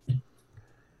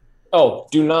 Oh,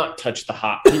 do not touch the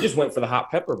hot. He just went for the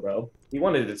hot pepper, bro. He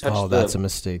wanted to touch. Oh, that's a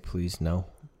mistake. Please, no.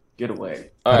 Get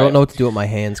away. I don't know what to do with my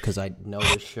hands because I know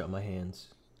there's shit on my hands.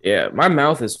 Yeah, my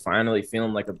mouth is finally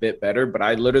feeling like a bit better, but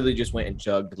I literally just went and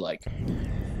jugged like,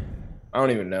 I don't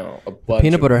even know.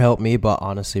 Peanut butter helped me, but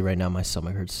honestly, right now my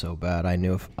stomach hurts so bad. I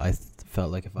knew if I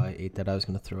felt like if I ate that, I was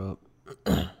gonna throw up.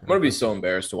 I'm gonna be so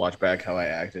embarrassed to watch back how I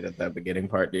acted at that beginning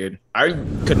part, dude. I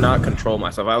could not control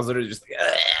myself. I was literally just like,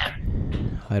 ah.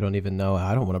 I don't even know.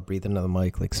 I don't want to breathe into the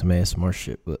mic like some ASMR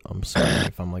shit, but I'm sorry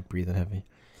if I'm like breathing heavy.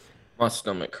 My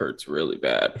stomach hurts really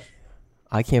bad.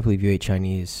 I can't believe you ate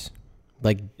Chinese.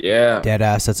 Like, yeah, dead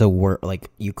ass. That's a word. Like,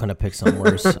 you couldn't have picked something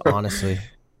worse, honestly.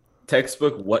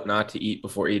 Textbook what not to eat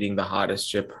before eating the hottest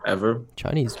chip ever.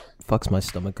 Chinese fucks my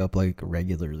stomach up like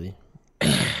regularly.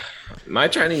 My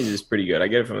Chinese is pretty good. I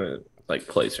get it from a like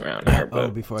place around here. But...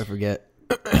 Oh, before I forget.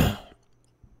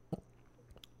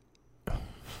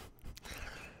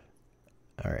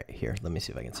 All right, here. Let me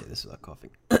see if I can say this without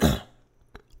coughing.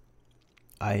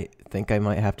 I think I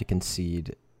might have to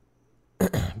concede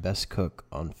best cook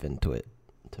on FinTwit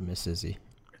to Miss Izzy.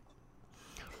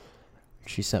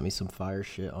 She sent me some fire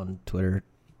shit on Twitter,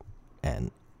 and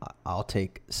I'll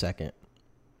take second.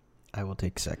 I will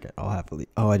take second. I'll happily.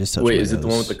 Oh, I just touched. Wait, is it the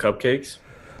one with the cupcakes?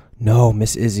 No,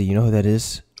 Miss Izzy. You know who that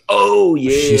is? Oh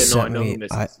yeah, I know who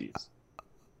Miss Izzy is.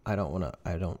 I don't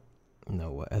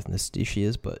know what ethnicity she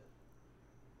is, but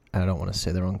I don't want to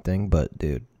say the wrong thing. But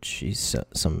dude, she's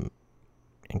sent some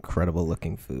incredible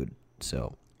looking food,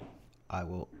 so I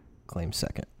will claim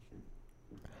second.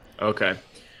 Okay,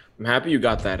 I'm happy you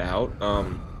got that out.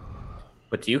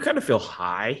 But do you kind of feel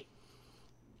high?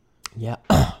 Yeah,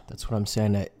 that's what I'm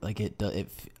saying. That like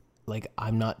like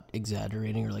I'm not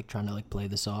exaggerating or like trying to like play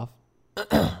this off.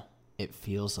 it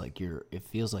feels like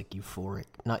euphoric.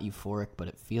 Not euphoric, but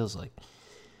it feels like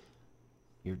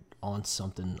you're on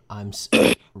something.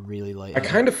 Really light. I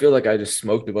kind of feel like I just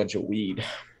smoked a bunch of weed.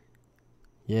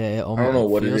 Yeah, it I don't know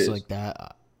what it feels is. like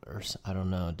that. Or I don't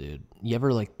know, dude. You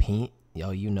ever like paint?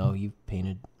 Yo, you've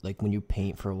painted, like when you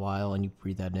paint for a while and you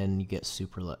breathe that in and you get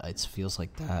super light. It feels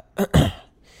like that.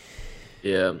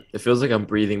 Yeah, it feels like I'm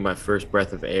breathing my first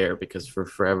breath of air because for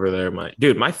forever there,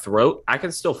 my throat, I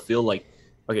can still feel like,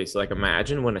 okay, so like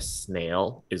imagine when a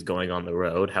snail is going on the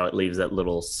road, how it leaves that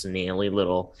little snaily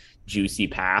little juicy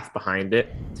path behind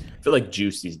it. I feel like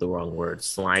juicy is the wrong word.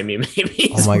 Slimy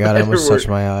maybe. Oh my god, I almost touched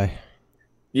my eye.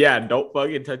 Yeah, don't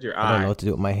fucking touch your eye. I don't know what to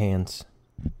do with my hands.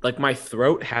 Like my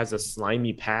throat has a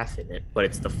slimy path in it, but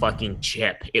it's the fucking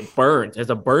chip. It burns. There's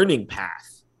a burning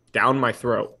path down my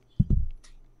throat.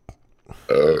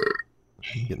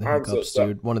 Getting the hiccups,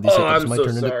 dude. One of these hiccups might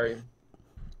turn into.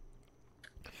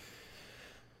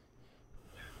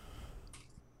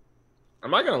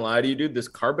 I'm not gonna lie to you, dude. This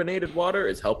carbonated water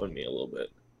is helping me a little bit.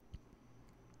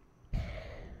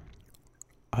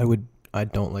 I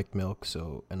don't like milk,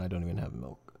 and I don't even have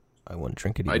milk. I wouldn't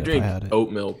drink it even I if drink I had it.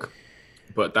 Oat milk,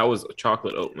 but that was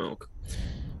chocolate oat milk.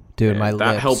 Dude,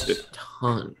 that helped a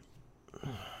ton.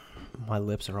 My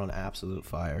lips are on absolute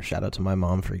fire. Shout out to my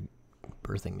mom for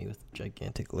birthing me with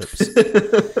gigantic lips.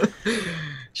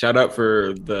 Shout out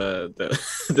for the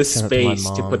space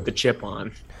to put the chip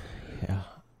on. Yeah.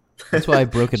 That's why I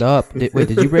broke it up. Wait,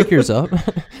 did you break yours up?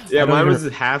 Yeah, mine was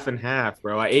half and half,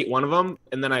 bro. I ate one of them,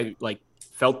 and then I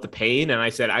felt the pain, and I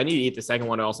said, I need to eat the second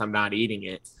one, or else I'm not eating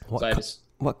it.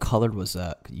 What colored was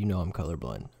that? You know I'm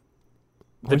colorblind.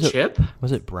 The chip?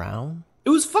 Was it brown? It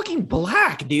was fucking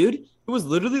black, dude. It was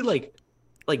literally like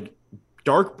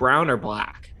dark brown or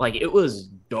black. Like it was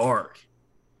dark.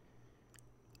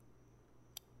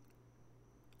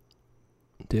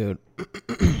 Dude,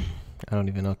 I don't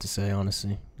even know what to say,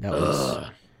 honestly. That was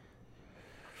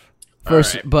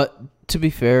first, right. But to be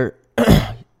fair,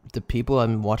 the people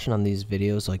I'm watching on these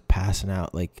videos like passing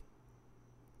out, like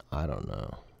I don't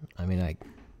know. I mean, I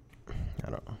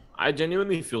don't know. I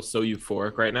genuinely feel so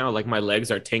euphoric right now. Like my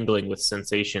legs are tingling with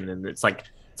sensation, and it's like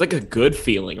a good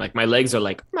feeling. Like my legs are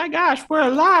like, oh my gosh, we're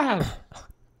alive.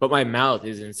 But my mouth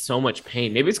is in so much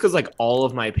pain. Maybe it's because like all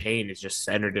of my pain is just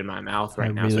centered in my mouth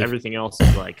right now. So everything else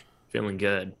is like feeling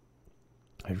good.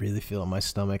 I really feel in my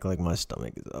stomach, like my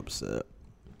stomach is upset.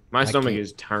 My stomach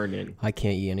is turning. I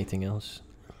can't eat anything else.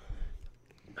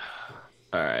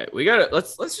 All right,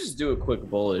 let's just do a quick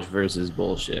bullish versus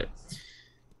bullshit.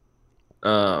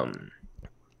 So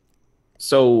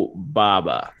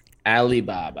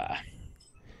Alibaba.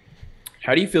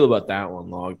 How do you feel about that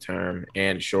one long term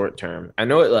and short term? I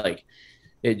know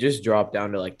it just dropped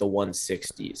down to like the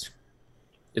 160s.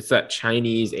 It's that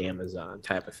Chinese Amazon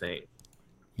type of thing.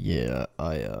 Yeah,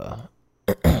 I've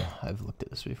looked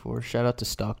at this before. Shout out to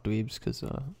Stock Dweebs because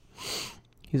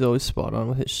he's always spot on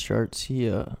with his charts.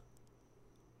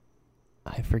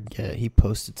 I forget, he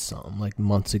posted something like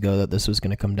months ago that this was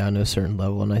going to come down to a certain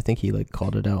level, and I think he like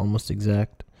called it out almost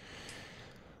exact.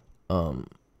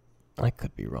 I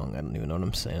could be wrong. I don't even know what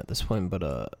I'm saying at this point,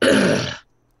 but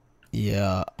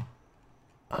yeah.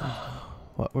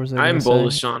 What was that? I'm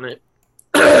bullish on it.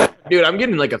 Dude, I'm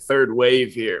getting like a third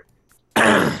wave here.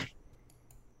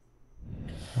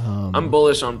 I'm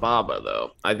bullish on Baba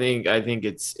though. I think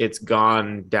it's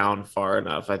gone down far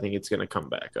enough. I think it's gonna come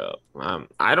back up. I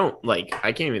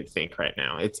can't even think right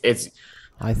now.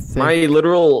 My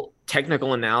literal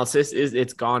technical analysis is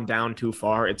it's gone down too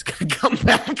far. It's gonna come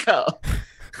back up.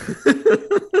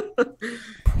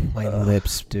 My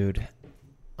lips, dude.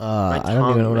 I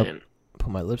don't even know what to put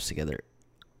my lips together.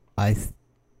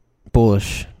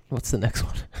 Bullish. What's the next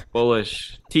one?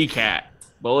 Bullish. T-Cat.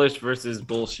 Bullish versus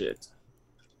bullshit.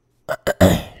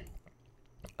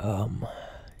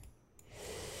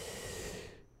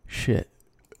 Shit.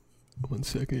 1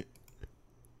 second.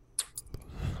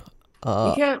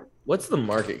 What's the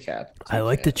market cap? I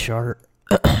like the chart.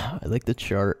 I like the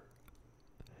chart.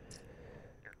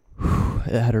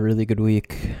 It had a really good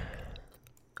week.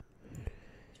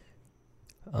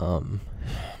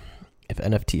 If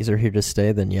NFTs are here to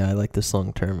stay, then yeah, I like this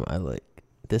long term. I like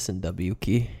this and W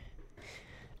key.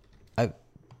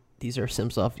 These are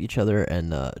sims off each other,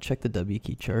 and check the W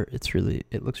key chart.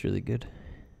 It looks really good.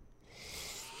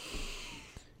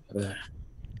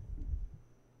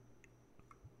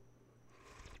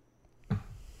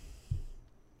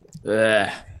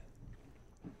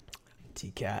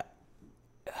 T-Cat.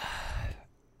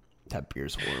 That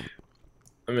beer's warm.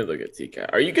 Let me look at T-Cat.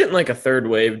 Are you getting like a third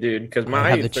wave, dude? Because I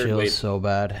have the chills so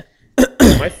bad.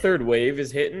 my third wave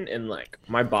is hitting, and like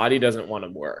my body doesn't want to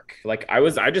work. Like I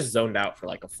just zoned out for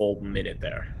like a full minute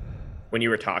there when you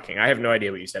were talking. I have no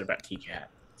idea what you said about TCAT.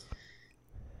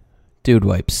 Dude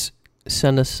wipes.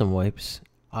 Send us some wipes.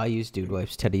 I use dude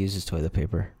wipes. Teddy uses toilet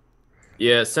paper.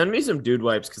 Yeah, send me some dude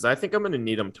wipes because I think I'm gonna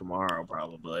need them tomorrow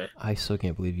probably. I still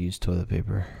can't believe you use toilet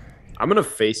paper. I'm gonna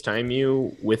FaceTime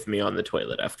you with me on the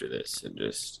toilet after this and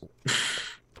just.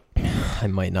 I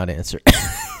might not answer.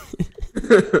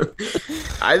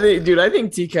 I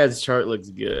think TCAT's chart looks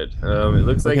good. It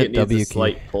looks like it needs a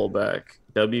slight pullback.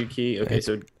 W key. Okay,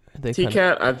 so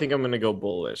TCAT, I think I'm gonna go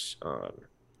bullish.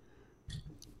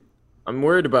 I'm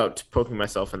worried about poking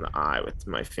myself in the eye with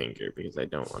my finger because I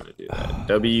don't want to do that.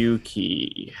 W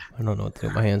key. I don't know what to do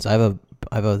with my hands. I have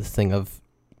a thing of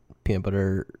peanut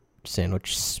butter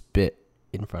sandwich spit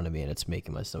in front of me, and it's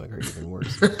making my stomach hurt even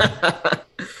worse.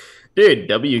 Dude,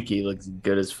 W key looks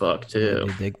good as fuck too.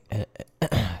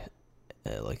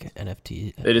 Like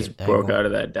NFT. They just broke out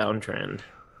of that downtrend.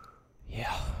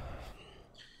 Yeah.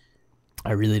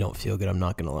 I really don't feel good. I'm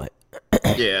not gonna lie.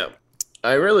 Yeah.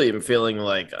 I really am feeling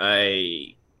like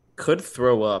I could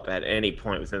throw up at any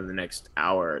point within the next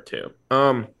hour or two.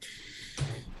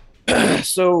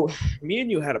 So me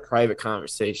and you had a private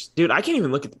conversation. Dude, I can't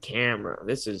even look at the camera.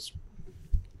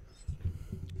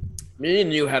 Me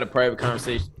and you had a private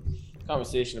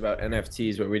conversation about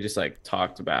NFTs where we just like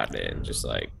talked about it and just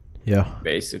like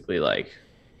basically like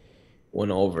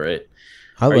went over it.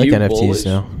 I like NFTs bullish?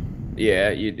 Now. Yeah,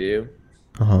 you do.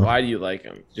 Why do you like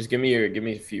them? Just give me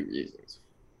a few reasons.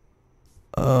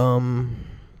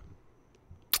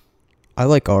 I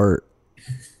like art.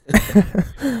 You're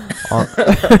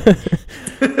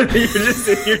just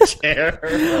in your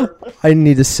chair. I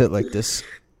need to sit like this.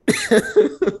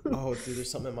 Oh, dude, there's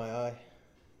something in my eye.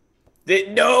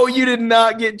 No, you did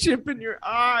not get chip in your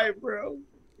eye, bro.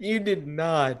 You did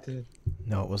not.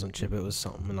 No, it wasn't chip. It was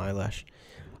something, an eyelash.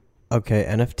 Okay,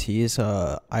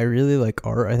 NFTs. I really like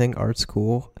art. I think art's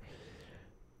cool.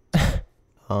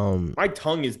 My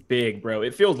tongue is big, bro.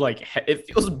 It feels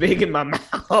big in my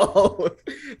mouth.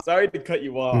 Sorry to cut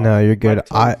you off. No, you're good.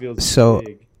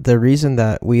 Big. The reason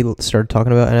that we started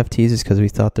talking about NFTs is because we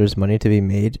thought there's money to be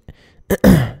made.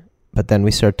 But then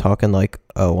we started talking like,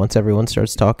 oh, once everyone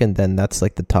starts talking, then that's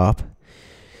like the top.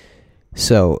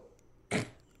 So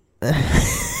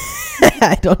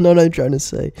I don't know what I'm trying to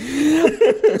say.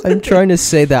 I'm trying to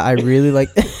say that I really like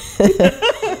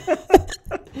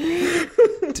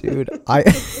dude, I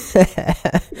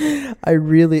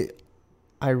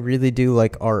really do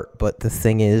like art, but the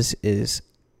thing is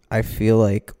I feel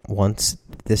like once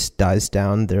this dies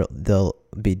down, they'll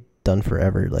be done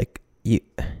forever. Like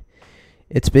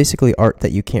it's basically art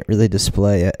that you can't really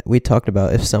display. We talked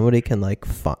about if somebody can like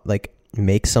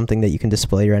make something that you can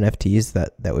display your NFTs,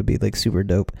 that would be like super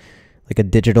dope. Like a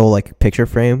digital like picture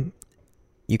frame,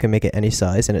 you can make it any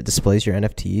size and it displays your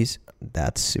NFTs.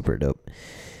 That's super dope.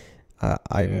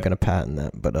 I'm gonna patent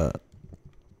that, but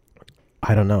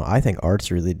I don't know. I think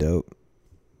art's really dope.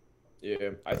 Yeah,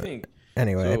 I think.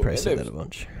 Anyway, so I probably said that a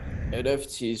bunch.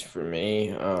 NFTs for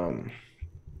me.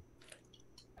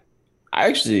 I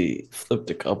actually flipped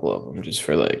a couple of them just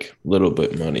for like a little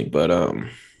bit money, but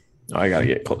I gotta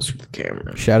get closer to the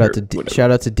camera. Shout out to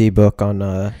D-Book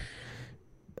on.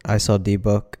 I saw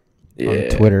D-Book on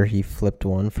Twitter. He flipped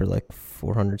one for like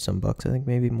 400 some bucks. I think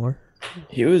maybe more.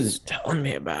 He was telling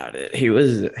me about it. He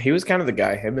was kind of the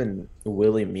guy. Him and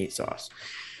Willie Meat Sauce.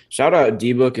 Shout out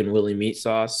D-Book and Willie Meat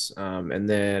Sauce. And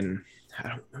then I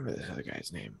don't remember this other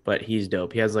guy's name, but he's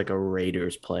dope. He has like a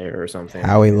Raiders player or something.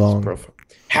 Howie Long.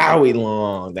 Howie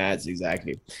Long. That's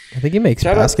exactly. I think he makes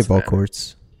basketball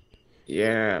courts.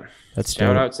 Yeah. That's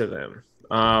shout out to them.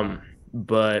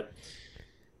 But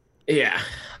yeah,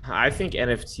 I think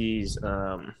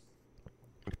NFTs.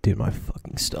 Dude, my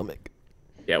fucking stomach.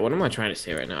 Yeah, what am I trying to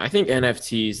say right now? I think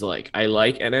NFTs, I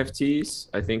like NFTs.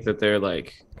 I think that they're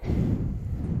like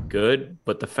good,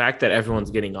 but the fact that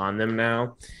everyone's getting on them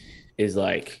now is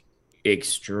like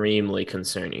extremely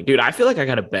concerning. Dude, I feel like I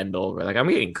gotta bend over. Like I'm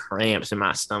getting cramps in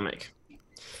my stomach.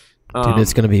 Dude,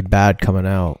 it's gonna be bad coming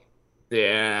out.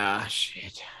 Yeah,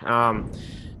 shit.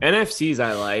 NFTs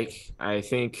I like. I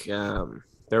think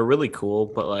they're really cool,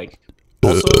 but like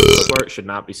also art should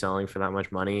not be selling for that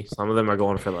much money. Some of them are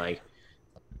going for like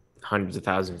hundreds of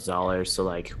thousands of dollars. So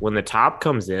like when the top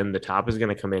comes in, the top is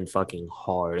going to come in fucking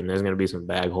hard, and there's going to be some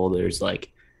bag holders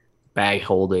like bag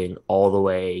holding all the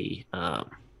way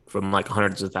from like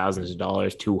hundreds of thousands of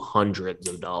dollars to hundreds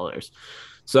of dollars.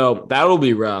 So that'll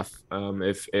be rough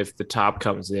if the top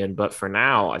comes in. But for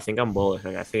now, I think I'm bullish.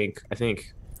 Like I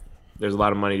think there's a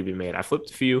lot of money to be made. I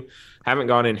flipped a few, haven't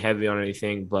gone in heavy on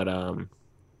anything, but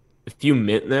if you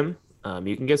mint them,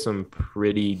 you can get some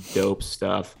pretty dope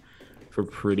stuff for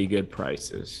pretty good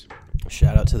prices.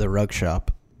 Shout out to the rug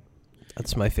shop.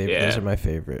 That's my favorite. Those are Yeah. my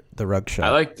favorite. The rug I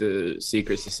shop. like the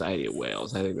Secret Society of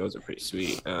Wales. I think those are pretty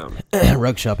sweet.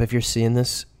 Rug shop. If you're seeing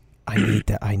this, I need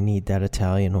that. I need that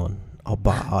Italian one. I'll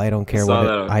buy. I don't I care what saw it.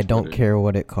 that on I don't Twitter. care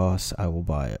what it costs. I will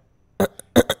buy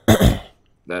it.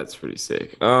 That's pretty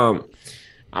sick.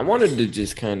 I wanted to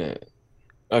just kind of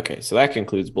okay, so that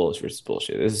concludes bullshit versus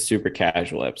bullshit. This is a super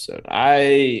casual episode.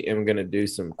 I am gonna do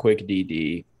some quick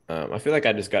DD. I feel like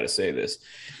I just got to say this.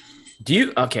 Do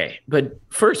you okay? But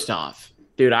first off,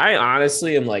 dude, I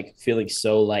honestly am like feeling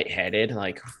so lightheaded.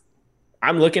 Like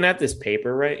I'm looking at this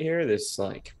paper right here, this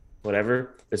like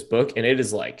whatever this book, and it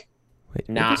is like Wait,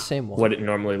 we're the not same one. what it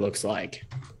normally looks like.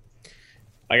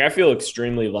 Like I feel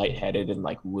extremely lightheaded and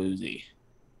like woozy.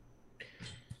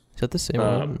 Is that the same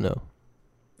one? Um, No.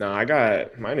 no, I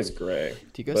got mine is gray,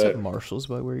 Do you guys have but Marshalls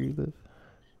by where you live?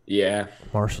 yeah,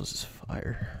 Marshalls is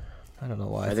fire. I don't know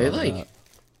why I are they thought of that. like?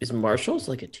 Is Marshalls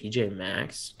like a TJ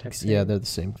Maxx type Yeah, thing? they're the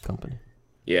same company.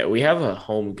 Yeah, we have a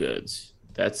Home Goods.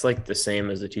 That's like the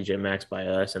same as the TJ Maxx by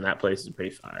us, and that place is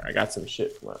pretty fire. I got some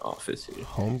shit from my office here.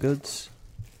 Home Goods.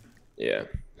 Yeah,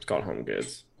 it's called Home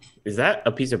Goods. Is that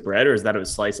a piece of bread or is that a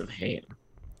slice of ham?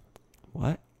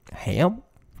 What? Ham?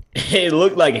 It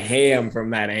looked like ham from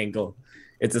that angle.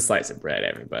 It's a slice of bread,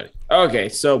 everybody. Okay,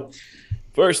 so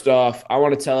first off, I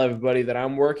want to tell everybody that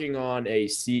I'm working on a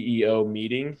CEO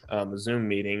meeting, a Zoom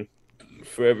meeting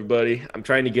for everybody. I'm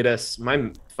trying to get us my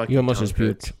You fucking almost tongue just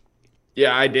hurts. puked.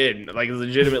 Yeah, I did. Like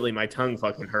legitimately, my tongue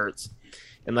fucking hurts.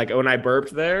 And like when I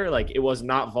burped there, like it was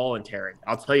not voluntary.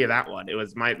 I'll tell you that one. It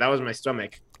was my that was my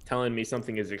stomach telling me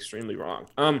something is extremely wrong.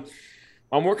 I'm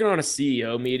working on a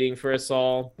CEO meeting for us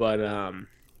all, but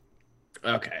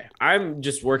okay. I'm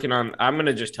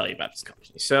gonna just tell you about this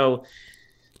company. So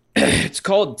it's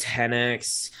called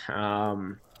 10x.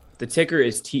 The ticker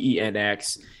is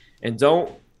TENX. And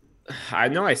don't I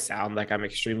know I sound like I'm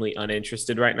extremely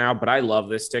uninterested right now, but I love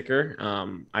this ticker.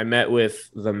 I met with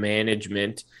the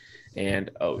management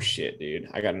and oh shit, dude,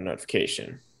 I got a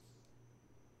notification.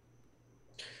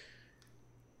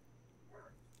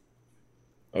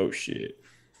 Oh shit.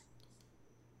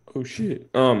 Oh shit.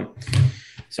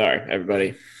 Sorry,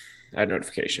 everybody. I had a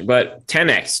notification. But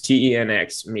 10x,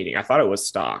 TENX meeting. I thought it was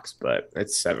stocks, but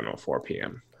it's 7:04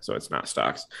 p.m. So it's not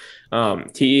stocks.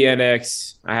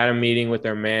 TENX, I had a meeting with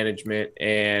their management,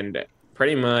 and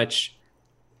pretty much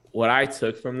what I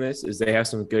took from this is they have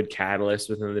some good catalysts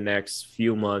within the next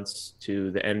few months to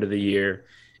the end of the year.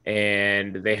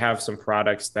 And they have some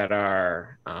products that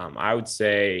are, I would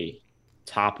say,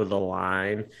 top of the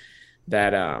line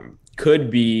that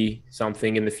could be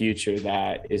something in the future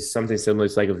that is something similar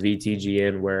to like a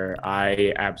VTGN where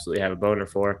I absolutely have a boner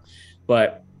for.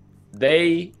 But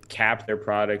they cap their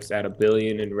products at 1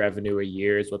 billion in revenue a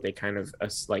year is what they kind of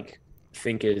like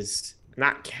think is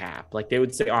not cap. Like they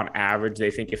would say on average,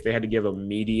 they think if they had to give a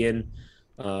median,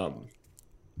 um,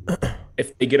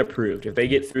 if they get approved, if they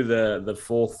get through the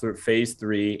full phase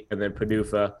three and then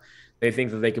PDUFA, they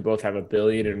think that they could both have 1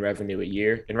 billion in revenue a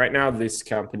year. And right now, this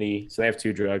company, so they have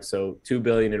two drugs, so 2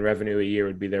 billion in revenue a year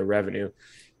would be their revenue,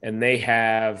 and they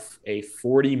have a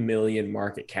 40 million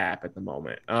market cap at the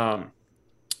moment.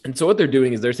 And so what they're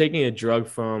doing is they're taking a drug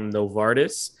from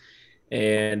Novartis,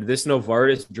 and this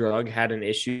Novartis drug had an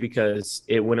issue because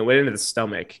when it went into the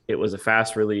stomach, it was a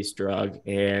fast release drug.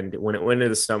 And when it went into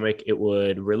the stomach, it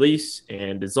would release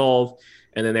and dissolve,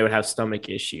 and then they would have stomach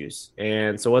issues.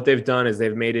 And so what they've done is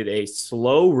they've made it a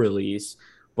slow release,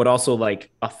 but also like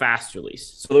a fast release.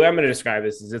 So the way I'm going to describe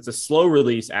this is it's a slow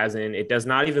release, as in it does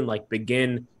not even like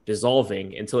begin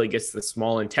dissolving until it gets to the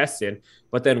small intestine.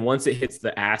 But then once it hits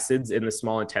the acids in the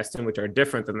small intestine, which are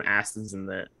different than the acids in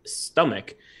the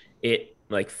stomach, it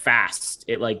like fast,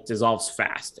 it like dissolves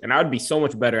fast. And I would be so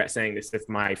much better at saying this if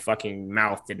my fucking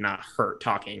mouth did not hurt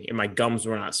talking and my gums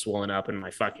were not swollen up in my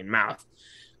fucking mouth.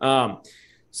 um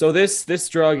so this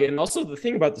drug, and also the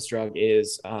thing about this drug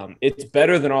is it's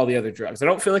better than all the other drugs. I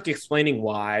don't feel like explaining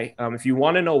why. If you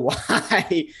want to know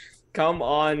why, come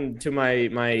on to my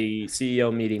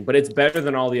CEO meeting, but it's better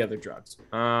than all the other drugs.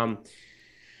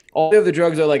 All the other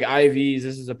drugs are like IVs.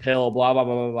 This is a pill. Blah blah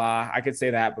blah blah blah. I could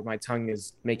say that, but my tongue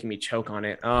is making me choke on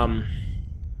it. And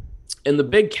the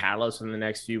big catalyst in the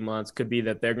next few months could be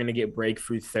that they're going to get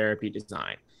breakthrough therapy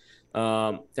design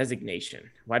designation.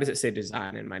 Why does it say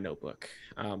design in my notebook?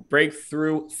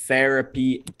 Breakthrough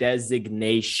therapy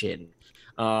designation,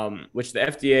 which the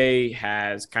FDA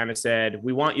has kind of said,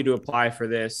 we want you to apply for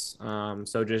this.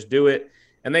 So just do it.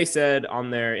 And they said on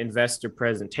their investor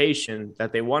presentation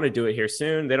that they want to do it here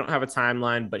soon. They don't have a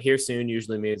timeline, but here soon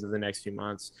usually means in the next few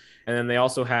months. And then they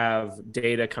also have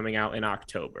data coming out in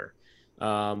October.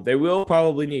 They will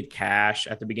probably need cash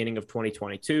at the beginning of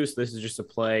 2022. So this is just a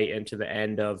play into the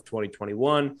end of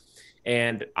 2021.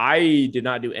 And I did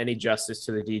not do any justice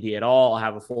to the DD at all. I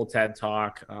have a full TED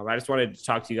talk. I just wanted to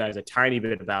talk to you guys a tiny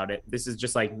bit about it. This is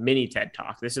just like mini TED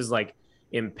talk. This is like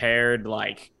impaired,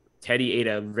 like Teddy ate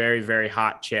a very, very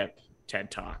hot chip TED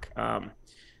talk.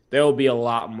 There will be a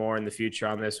lot more in the future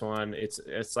on this one.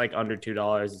 It's like under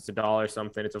 $2. It's $1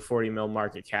 something. It's a 40 mil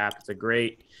market cap. It's a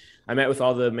great. I met with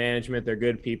all the management. They're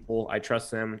good people. I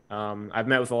trust them. I've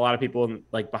met with a lot of people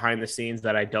like behind the scenes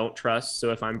that I don't trust.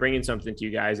 So if I'm bringing something to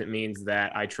you guys, it means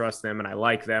that I trust them and I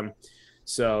like them.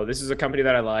 So this is a company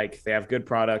that I like. They have good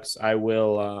products. I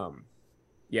will,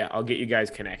 I'll get you guys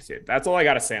connected. That's all I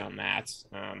got to say on that.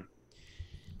 I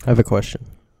have a question.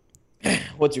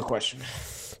 What's your question?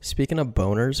 Speaking of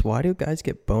boners, why do guys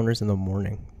get boners in the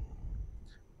morning?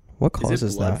 What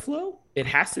causes blood that? Flow? It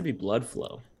has to be blood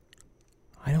flow.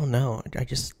 I don't know. I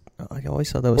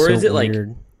always thought that was or so is it weird.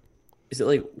 like, is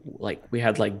it like we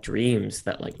had like dreams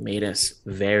that like made us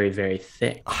very, very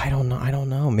thick? I don't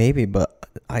know. Maybe, but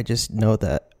I just know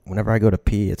that whenever I go to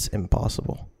pee, it's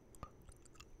impossible.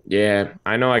 Yeah,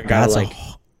 I know. I got like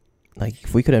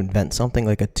if we could invent something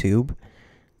like a tube,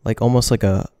 like almost like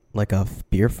a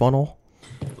beer funnel,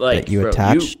 like that you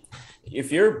attach.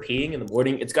 If you're peeing in the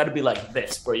morning, it's got to be like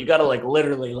this, bro. You got to like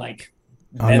literally like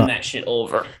bend that shit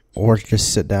over, or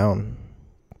just sit down.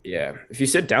 Yeah, if you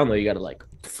sit down though, you got to like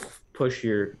push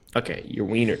your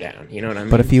wiener down. You know what I mean?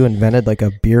 But if you invented like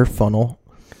a beer funnel,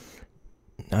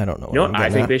 I don't know. You know what I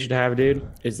think they should have, dude?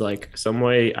 Is like some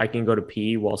way I can go to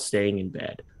pee while staying in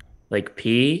bed. Like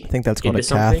pee. I think that's called a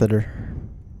catheter.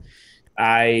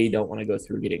 I don't want to go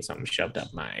through getting something shoved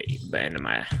up my end of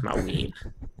my ween.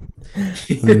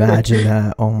 Imagine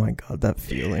that. Oh my god, that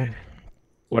feeling.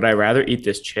 Would I rather eat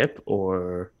this chip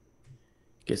or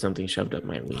get something shoved up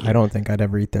my ween? I don't think I'd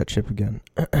ever eat that chip again.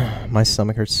 My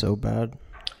stomach hurts so bad.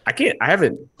 I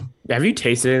haven't. Have you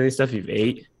tasted any of the stuff you've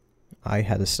ate? I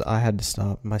had to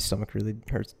stop. My stomach really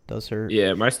hurts. Does hurt.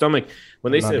 Yeah, my stomach.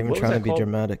 When they said, I'm not even trying to be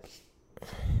dramatic.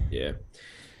 Yeah,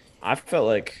 I felt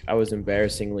like I was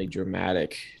embarrassingly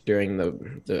dramatic during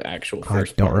the actual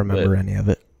first. I don't remember any of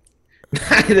it.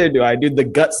 Neither do I. Dude, the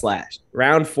gut slash.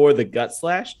 Round 4, the gut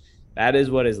slash. That is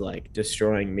what is like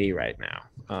destroying me right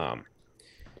now.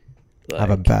 I have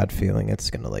a bad feeling it's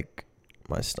gonna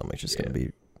my stomach's just gonna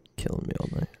be killing me all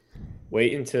night.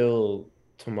 Wait until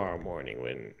tomorrow morning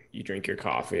when you drink your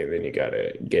coffee and then you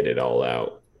gotta get it all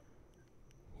out.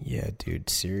 Yeah, dude.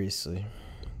 Seriously,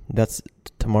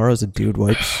 tomorrow's a dude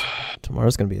wipes.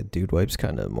 Tomorrow's gonna be a dude wipes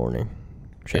kind of morning.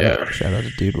 Shout out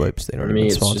to Dude Wipes. They don't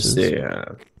even sponsor this. It's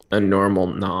just a normal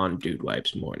non-Dude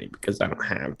Wipes morning because I don't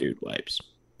have Dude Wipes.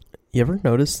 You ever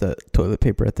notice that toilet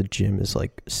paper at the gym is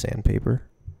like sandpaper?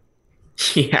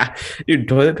 Yeah, dude,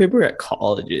 toilet paper at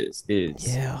colleges is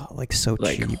so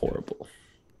cheap. horrible.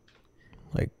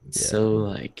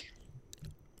 So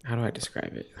how do I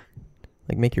describe it?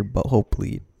 Like make your butthole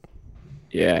bleed.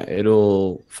 Yeah,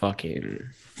 it'll fucking.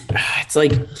 It's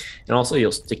like, and also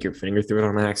you'll stick your finger through it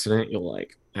on accident. You'll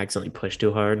like accidentally push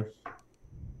too hard.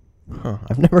 Huh?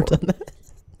 I've never done that.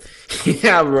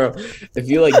 Yeah, bro. If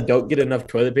you don't get enough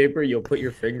toilet paper, you'll put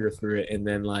your finger through it, and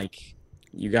then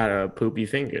you got a poopy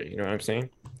finger. You know what I'm saying?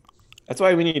 That's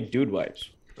why we need Dude Wipes.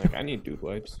 I need Dude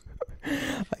Wipes.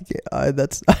 I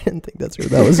didn't think that's where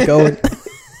that was going.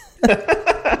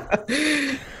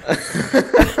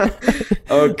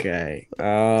 Okay.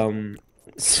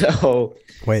 So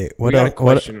wait, we got a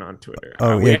question on Twitter.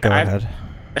 Oh yeah, go ahead.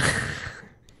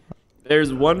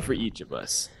 There's one for each of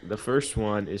us. The first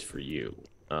one is for you.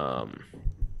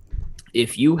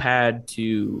 If you had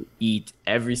to eat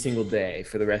every single day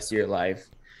for the rest of your life,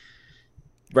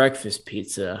 breakfast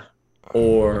pizza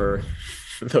or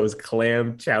those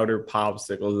clam chowder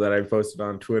popsicles that I posted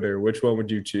on Twitter, which one would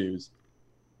you choose?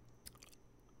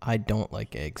 I don't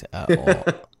like eggs at all.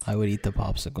 I would eat the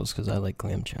popsicles because I like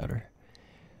clam chowder.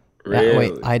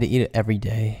 Really? Wait, I had to eat it every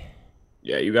day.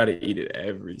 Yeah, you got to eat it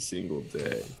every single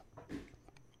day.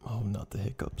 Oh, not the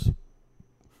hiccups.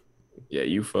 Yeah,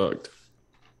 you fucked.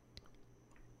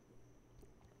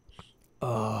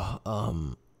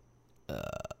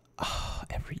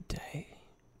 Every day.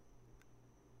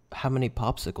 How many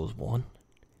popsicles? One?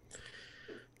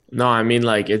 No, I mean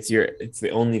it's the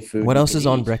only food. What else is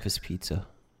on breakfast pizza?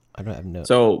 I don't have no.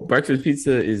 So breakfast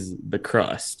pizza is the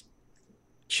crust,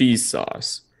 cheese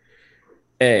sauce,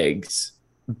 eggs,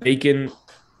 bacon,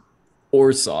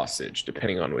 or sausage,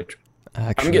 depending on which.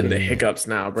 Actually, I'm getting the hiccups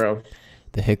now, bro.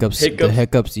 The hiccups. The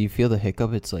hiccups. Do you feel the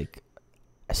hiccup? It's like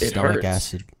stomach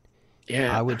acid.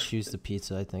 Yeah. I would choose the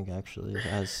pizza. I think actually it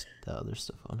has the other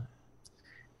stuff on it.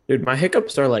 Dude, my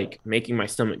hiccups are like making my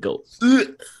stomach go. Ugh,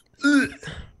 ugh.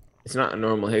 It's not a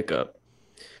normal hiccup.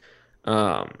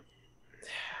 Or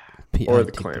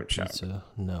the clam chowder.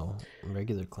 No,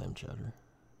 regular clam chowder.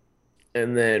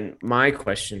 And then my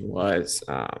question was,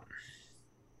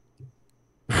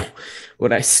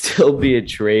 would I still be a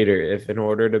traitor if, in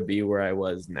order to be where I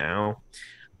was now,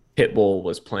 Pitbull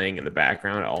was playing in the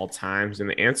background at all times? And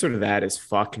the answer to that is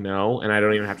fuck no. And I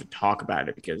don't even have to talk about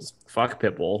it because fuck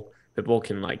Pitbull. Pitbull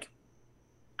can I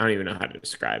don't even know how to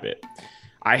describe it.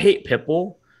 I hate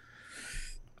Pitbull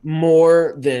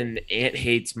more than Ant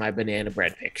hates my banana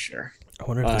bread picture. I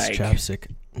wonder if this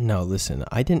chapstick. No, listen.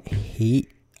 I didn't hate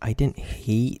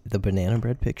the banana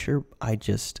bread picture.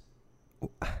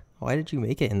 Why did you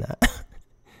make it in that? I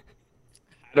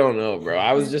don't know, bro.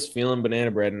 I was just feeling banana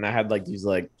bread, and I had these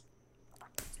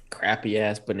crappy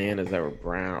ass bananas that were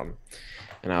brown,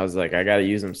 and I was like, I gotta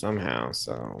use them somehow.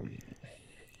 So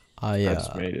I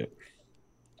just made it.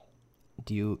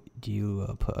 Do you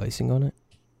put icing on it?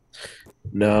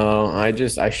 No, I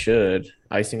should.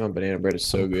 Icing on banana bread is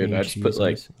so good. I just put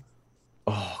cream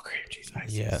cheese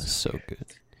icing. Yeah, so good.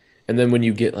 And then when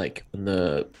you get when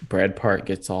the bread part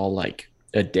gets all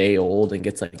a day old and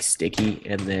gets sticky,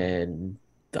 and then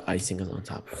the icing is on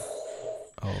top.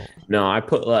 Oh no, I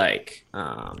put what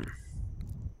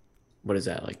is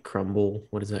that, crumble?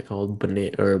 What is that called?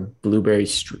 Banana or blueberry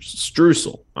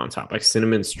streusel on top,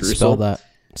 cinnamon streusel.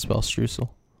 Spell streusel.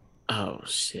 Oh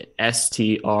shit!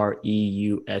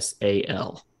 Streusal. Is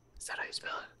that how you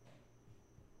spell it?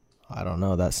 I don't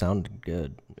know. That sounded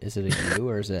good. Is it a U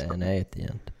or is it an A at the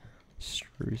end?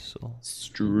 Streusel.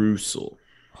 Streusel.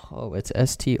 Oh, it's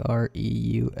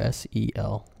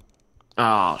Streusel.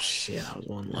 Oh shit! I was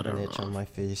one letter off. An itch on my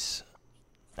face.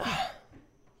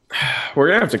 We're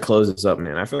gonna have to close this up,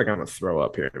 man. I feel like I'm gonna throw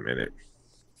up here in a minute.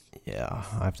 Yeah,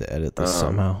 I have to edit this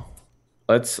somehow.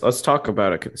 Let's talk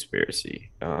about a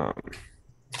conspiracy.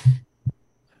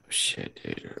 Shit,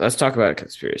 dude. Let's talk about a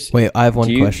conspiracy. Wait, I have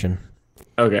one question.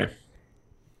 Okay.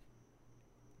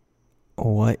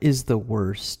 What is the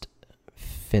worst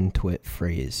FinTwit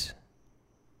phrase?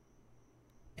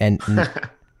 And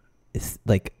it's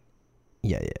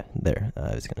yeah, there.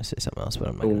 I was gonna say something else, but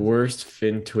I'm not. The worst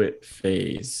FinTwit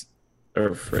phase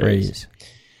or phrase.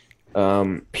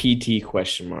 PT ?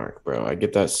 Bro. I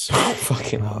get that so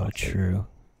fucking often. True.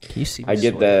 Can you see? I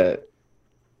get that.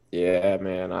 Yeah,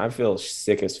 man. I feel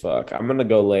sick as fuck. I'm gonna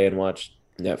go lay and watch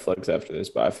Netflix after this,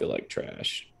 but I feel like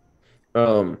trash.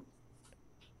 The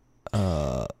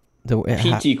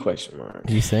PT ?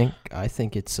 Do you think? I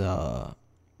think it's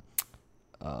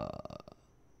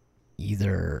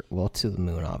either to the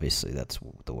moon. Obviously, that's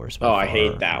the worst. Oh, I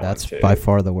hate that That's one too. By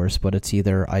far the worst. But it's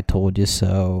either I told you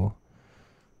so,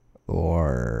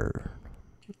 or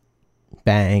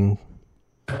bang.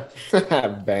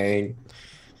 Bang.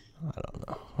 I don't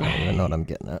know. I don't even know what I'm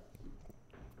getting at.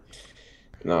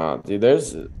 Nah, dude.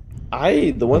 The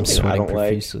one thing I don't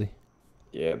profusely.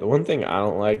 Yeah, the one thing I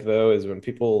don't like though is when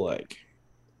people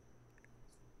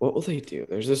what will they do?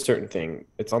 There's a certain thing.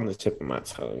 It's on the tip of my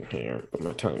tongue here, but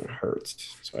my tongue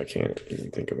hurts, so I can't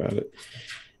even think about it.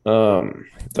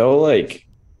 They'll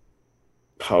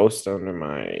post under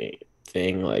my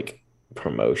thing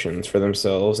promotions for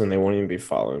themselves, and they won't even be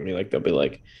following me. They'll be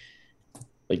like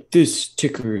this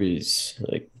ticker is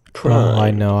Prime. Oh,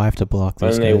 I know. I have to block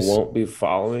those and guys. They won't be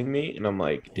following me, and I'm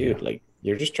like, dude,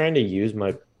 you're just trying to use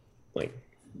my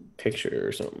picture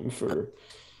or something for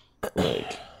I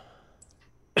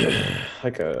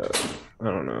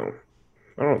don't know.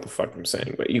 I don't know what the fuck I'm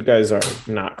saying, but you guys are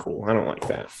not cool. I don't like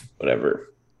that.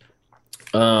 Whatever.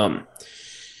 My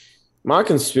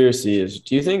conspiracy is,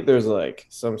 do you think there's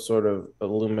some sort of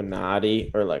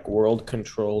Illuminati or world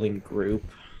controlling group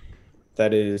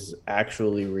that is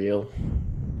actually real?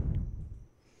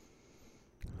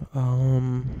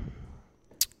 I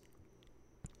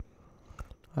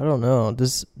don't know.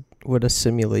 Would a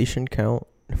simulation count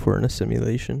if we're in a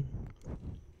simulation?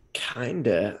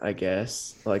 Kinda, I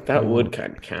guess. That would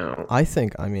kind of count. I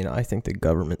think the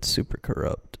government's super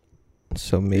corrupt.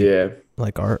 So maybe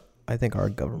I think our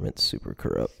government's super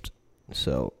corrupt.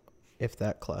 So if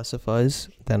that classifies,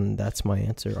 then that's my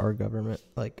answer. Our government,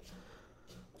 I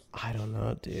don't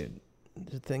know, dude.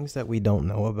 The things that we don't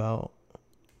know about,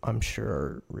 I'm sure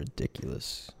are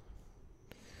ridiculous.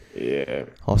 Yeah.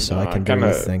 Also, I can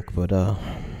barely think, but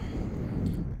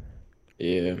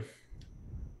yeah.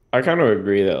 I kind of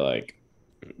agree that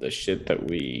the shit that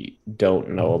we don't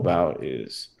know about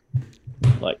is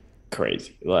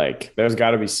crazy. Like, there's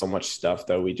got to be so much stuff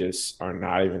that we just are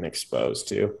not even exposed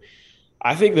to.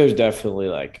 I think there's definitely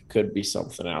like could be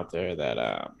something out there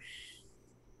that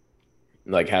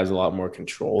like has a lot more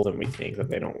control than we think that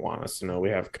they don't want us to know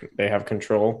they have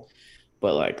control.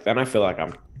 But like then I feel like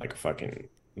I'm like a fucking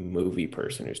movie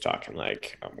person who's talking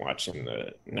like I'm watching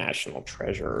the National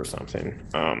Treasure or something.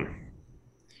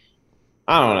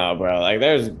 I don't know, bro. Like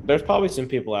there's probably some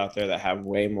people out there that have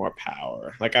way more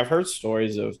power. Like I've heard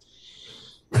stories of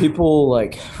people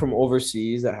like from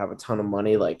overseas that have a ton of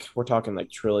money. Like we're talking like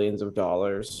trillions of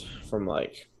dollars from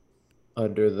like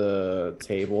under the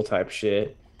table type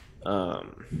shit. But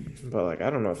like I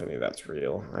don't know if any of that's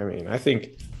real. I mean, I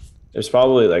think there's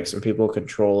probably like some people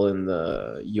controlling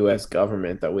the US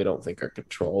government that we don't think are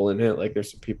controlling it. Like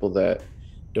there's some people that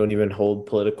don't even hold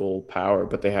political power,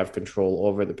 but they have control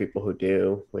over the people who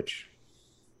do, which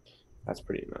that's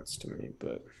pretty nuts to me.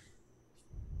 But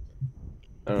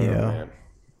I don't know, Yeah. man.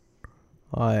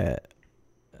 I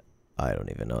I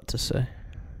don't even know what to say.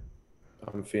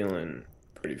 I'm feeling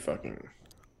pretty fucking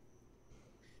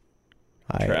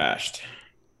I trashed.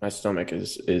 My stomach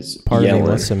is Part of me yelling.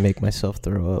 wants to make myself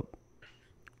throw up.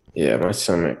 Yeah, my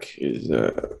stomach is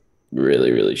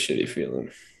really really shitty feeling.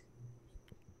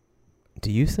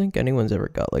 Do you think anyone's ever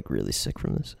got like really sick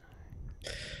from this?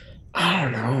 I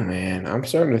don't know, man. I'm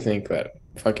starting to think that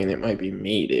fucking it might be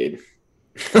me, dude.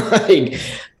 Like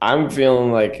I'm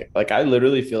feeling like I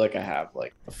literally feel like I have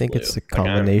like I the think flu. it's the Like I'm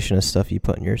combination of stuff you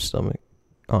put in your stomach,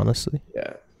 honestly.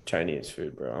 yeah, Chinese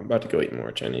food, bro. I'm about to go eat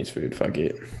more Chinese food. Fuck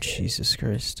it. Jesus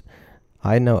Christ.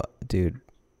 I know, dude.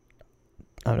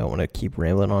 I don't want to keep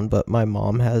rambling on, but my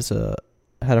mom had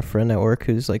a friend at work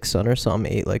whose like son or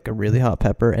something ate like a really hot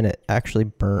pepper and it actually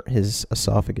burnt his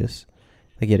esophagus.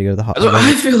 Like he had to go to the That's what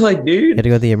I feel like, he had dude. to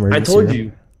go to the I emergency told room.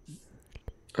 you.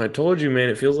 I told you, man.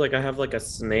 It feels like I have like a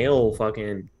snail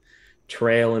fucking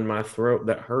trail in my throat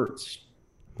that hurts.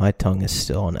 My tongue is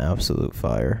still on absolute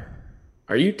fire.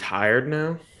 Are you tired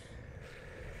now?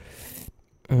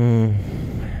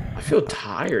 Mm, I feel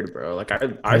tired, bro. Like I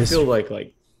I feel just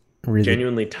like really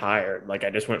genuinely tired. Like I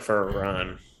just went for a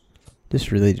run.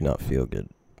 just really do not feel good.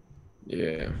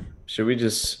 Yeah. Should we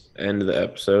just end the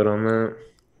episode on that?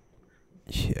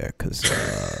 Yeah, because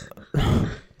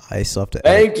I still have to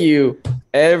edit. Thank you,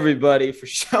 everybody, for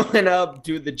showing up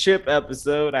to the chip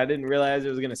episode. I didn't realize it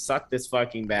was gonna suck this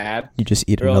fucking bad, You just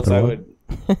eat or else another I one.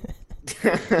 would.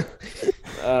 uh,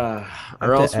 I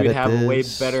or have else to we'd edit have a way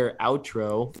this. better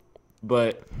outro.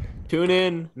 But tune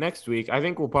in next week. I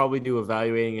think we'll probably do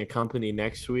evaluating a company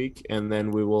next week, and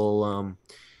then we will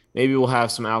maybe we'll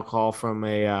have some alcohol from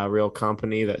a real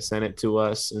company that sent it to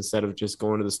us instead of just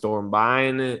going to the store and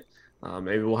buying it.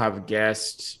 Maybe we'll have a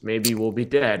guest. Maybe we'll be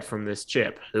dead from this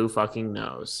chip. Who fucking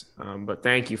knows? But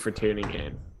thank you for tuning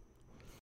in.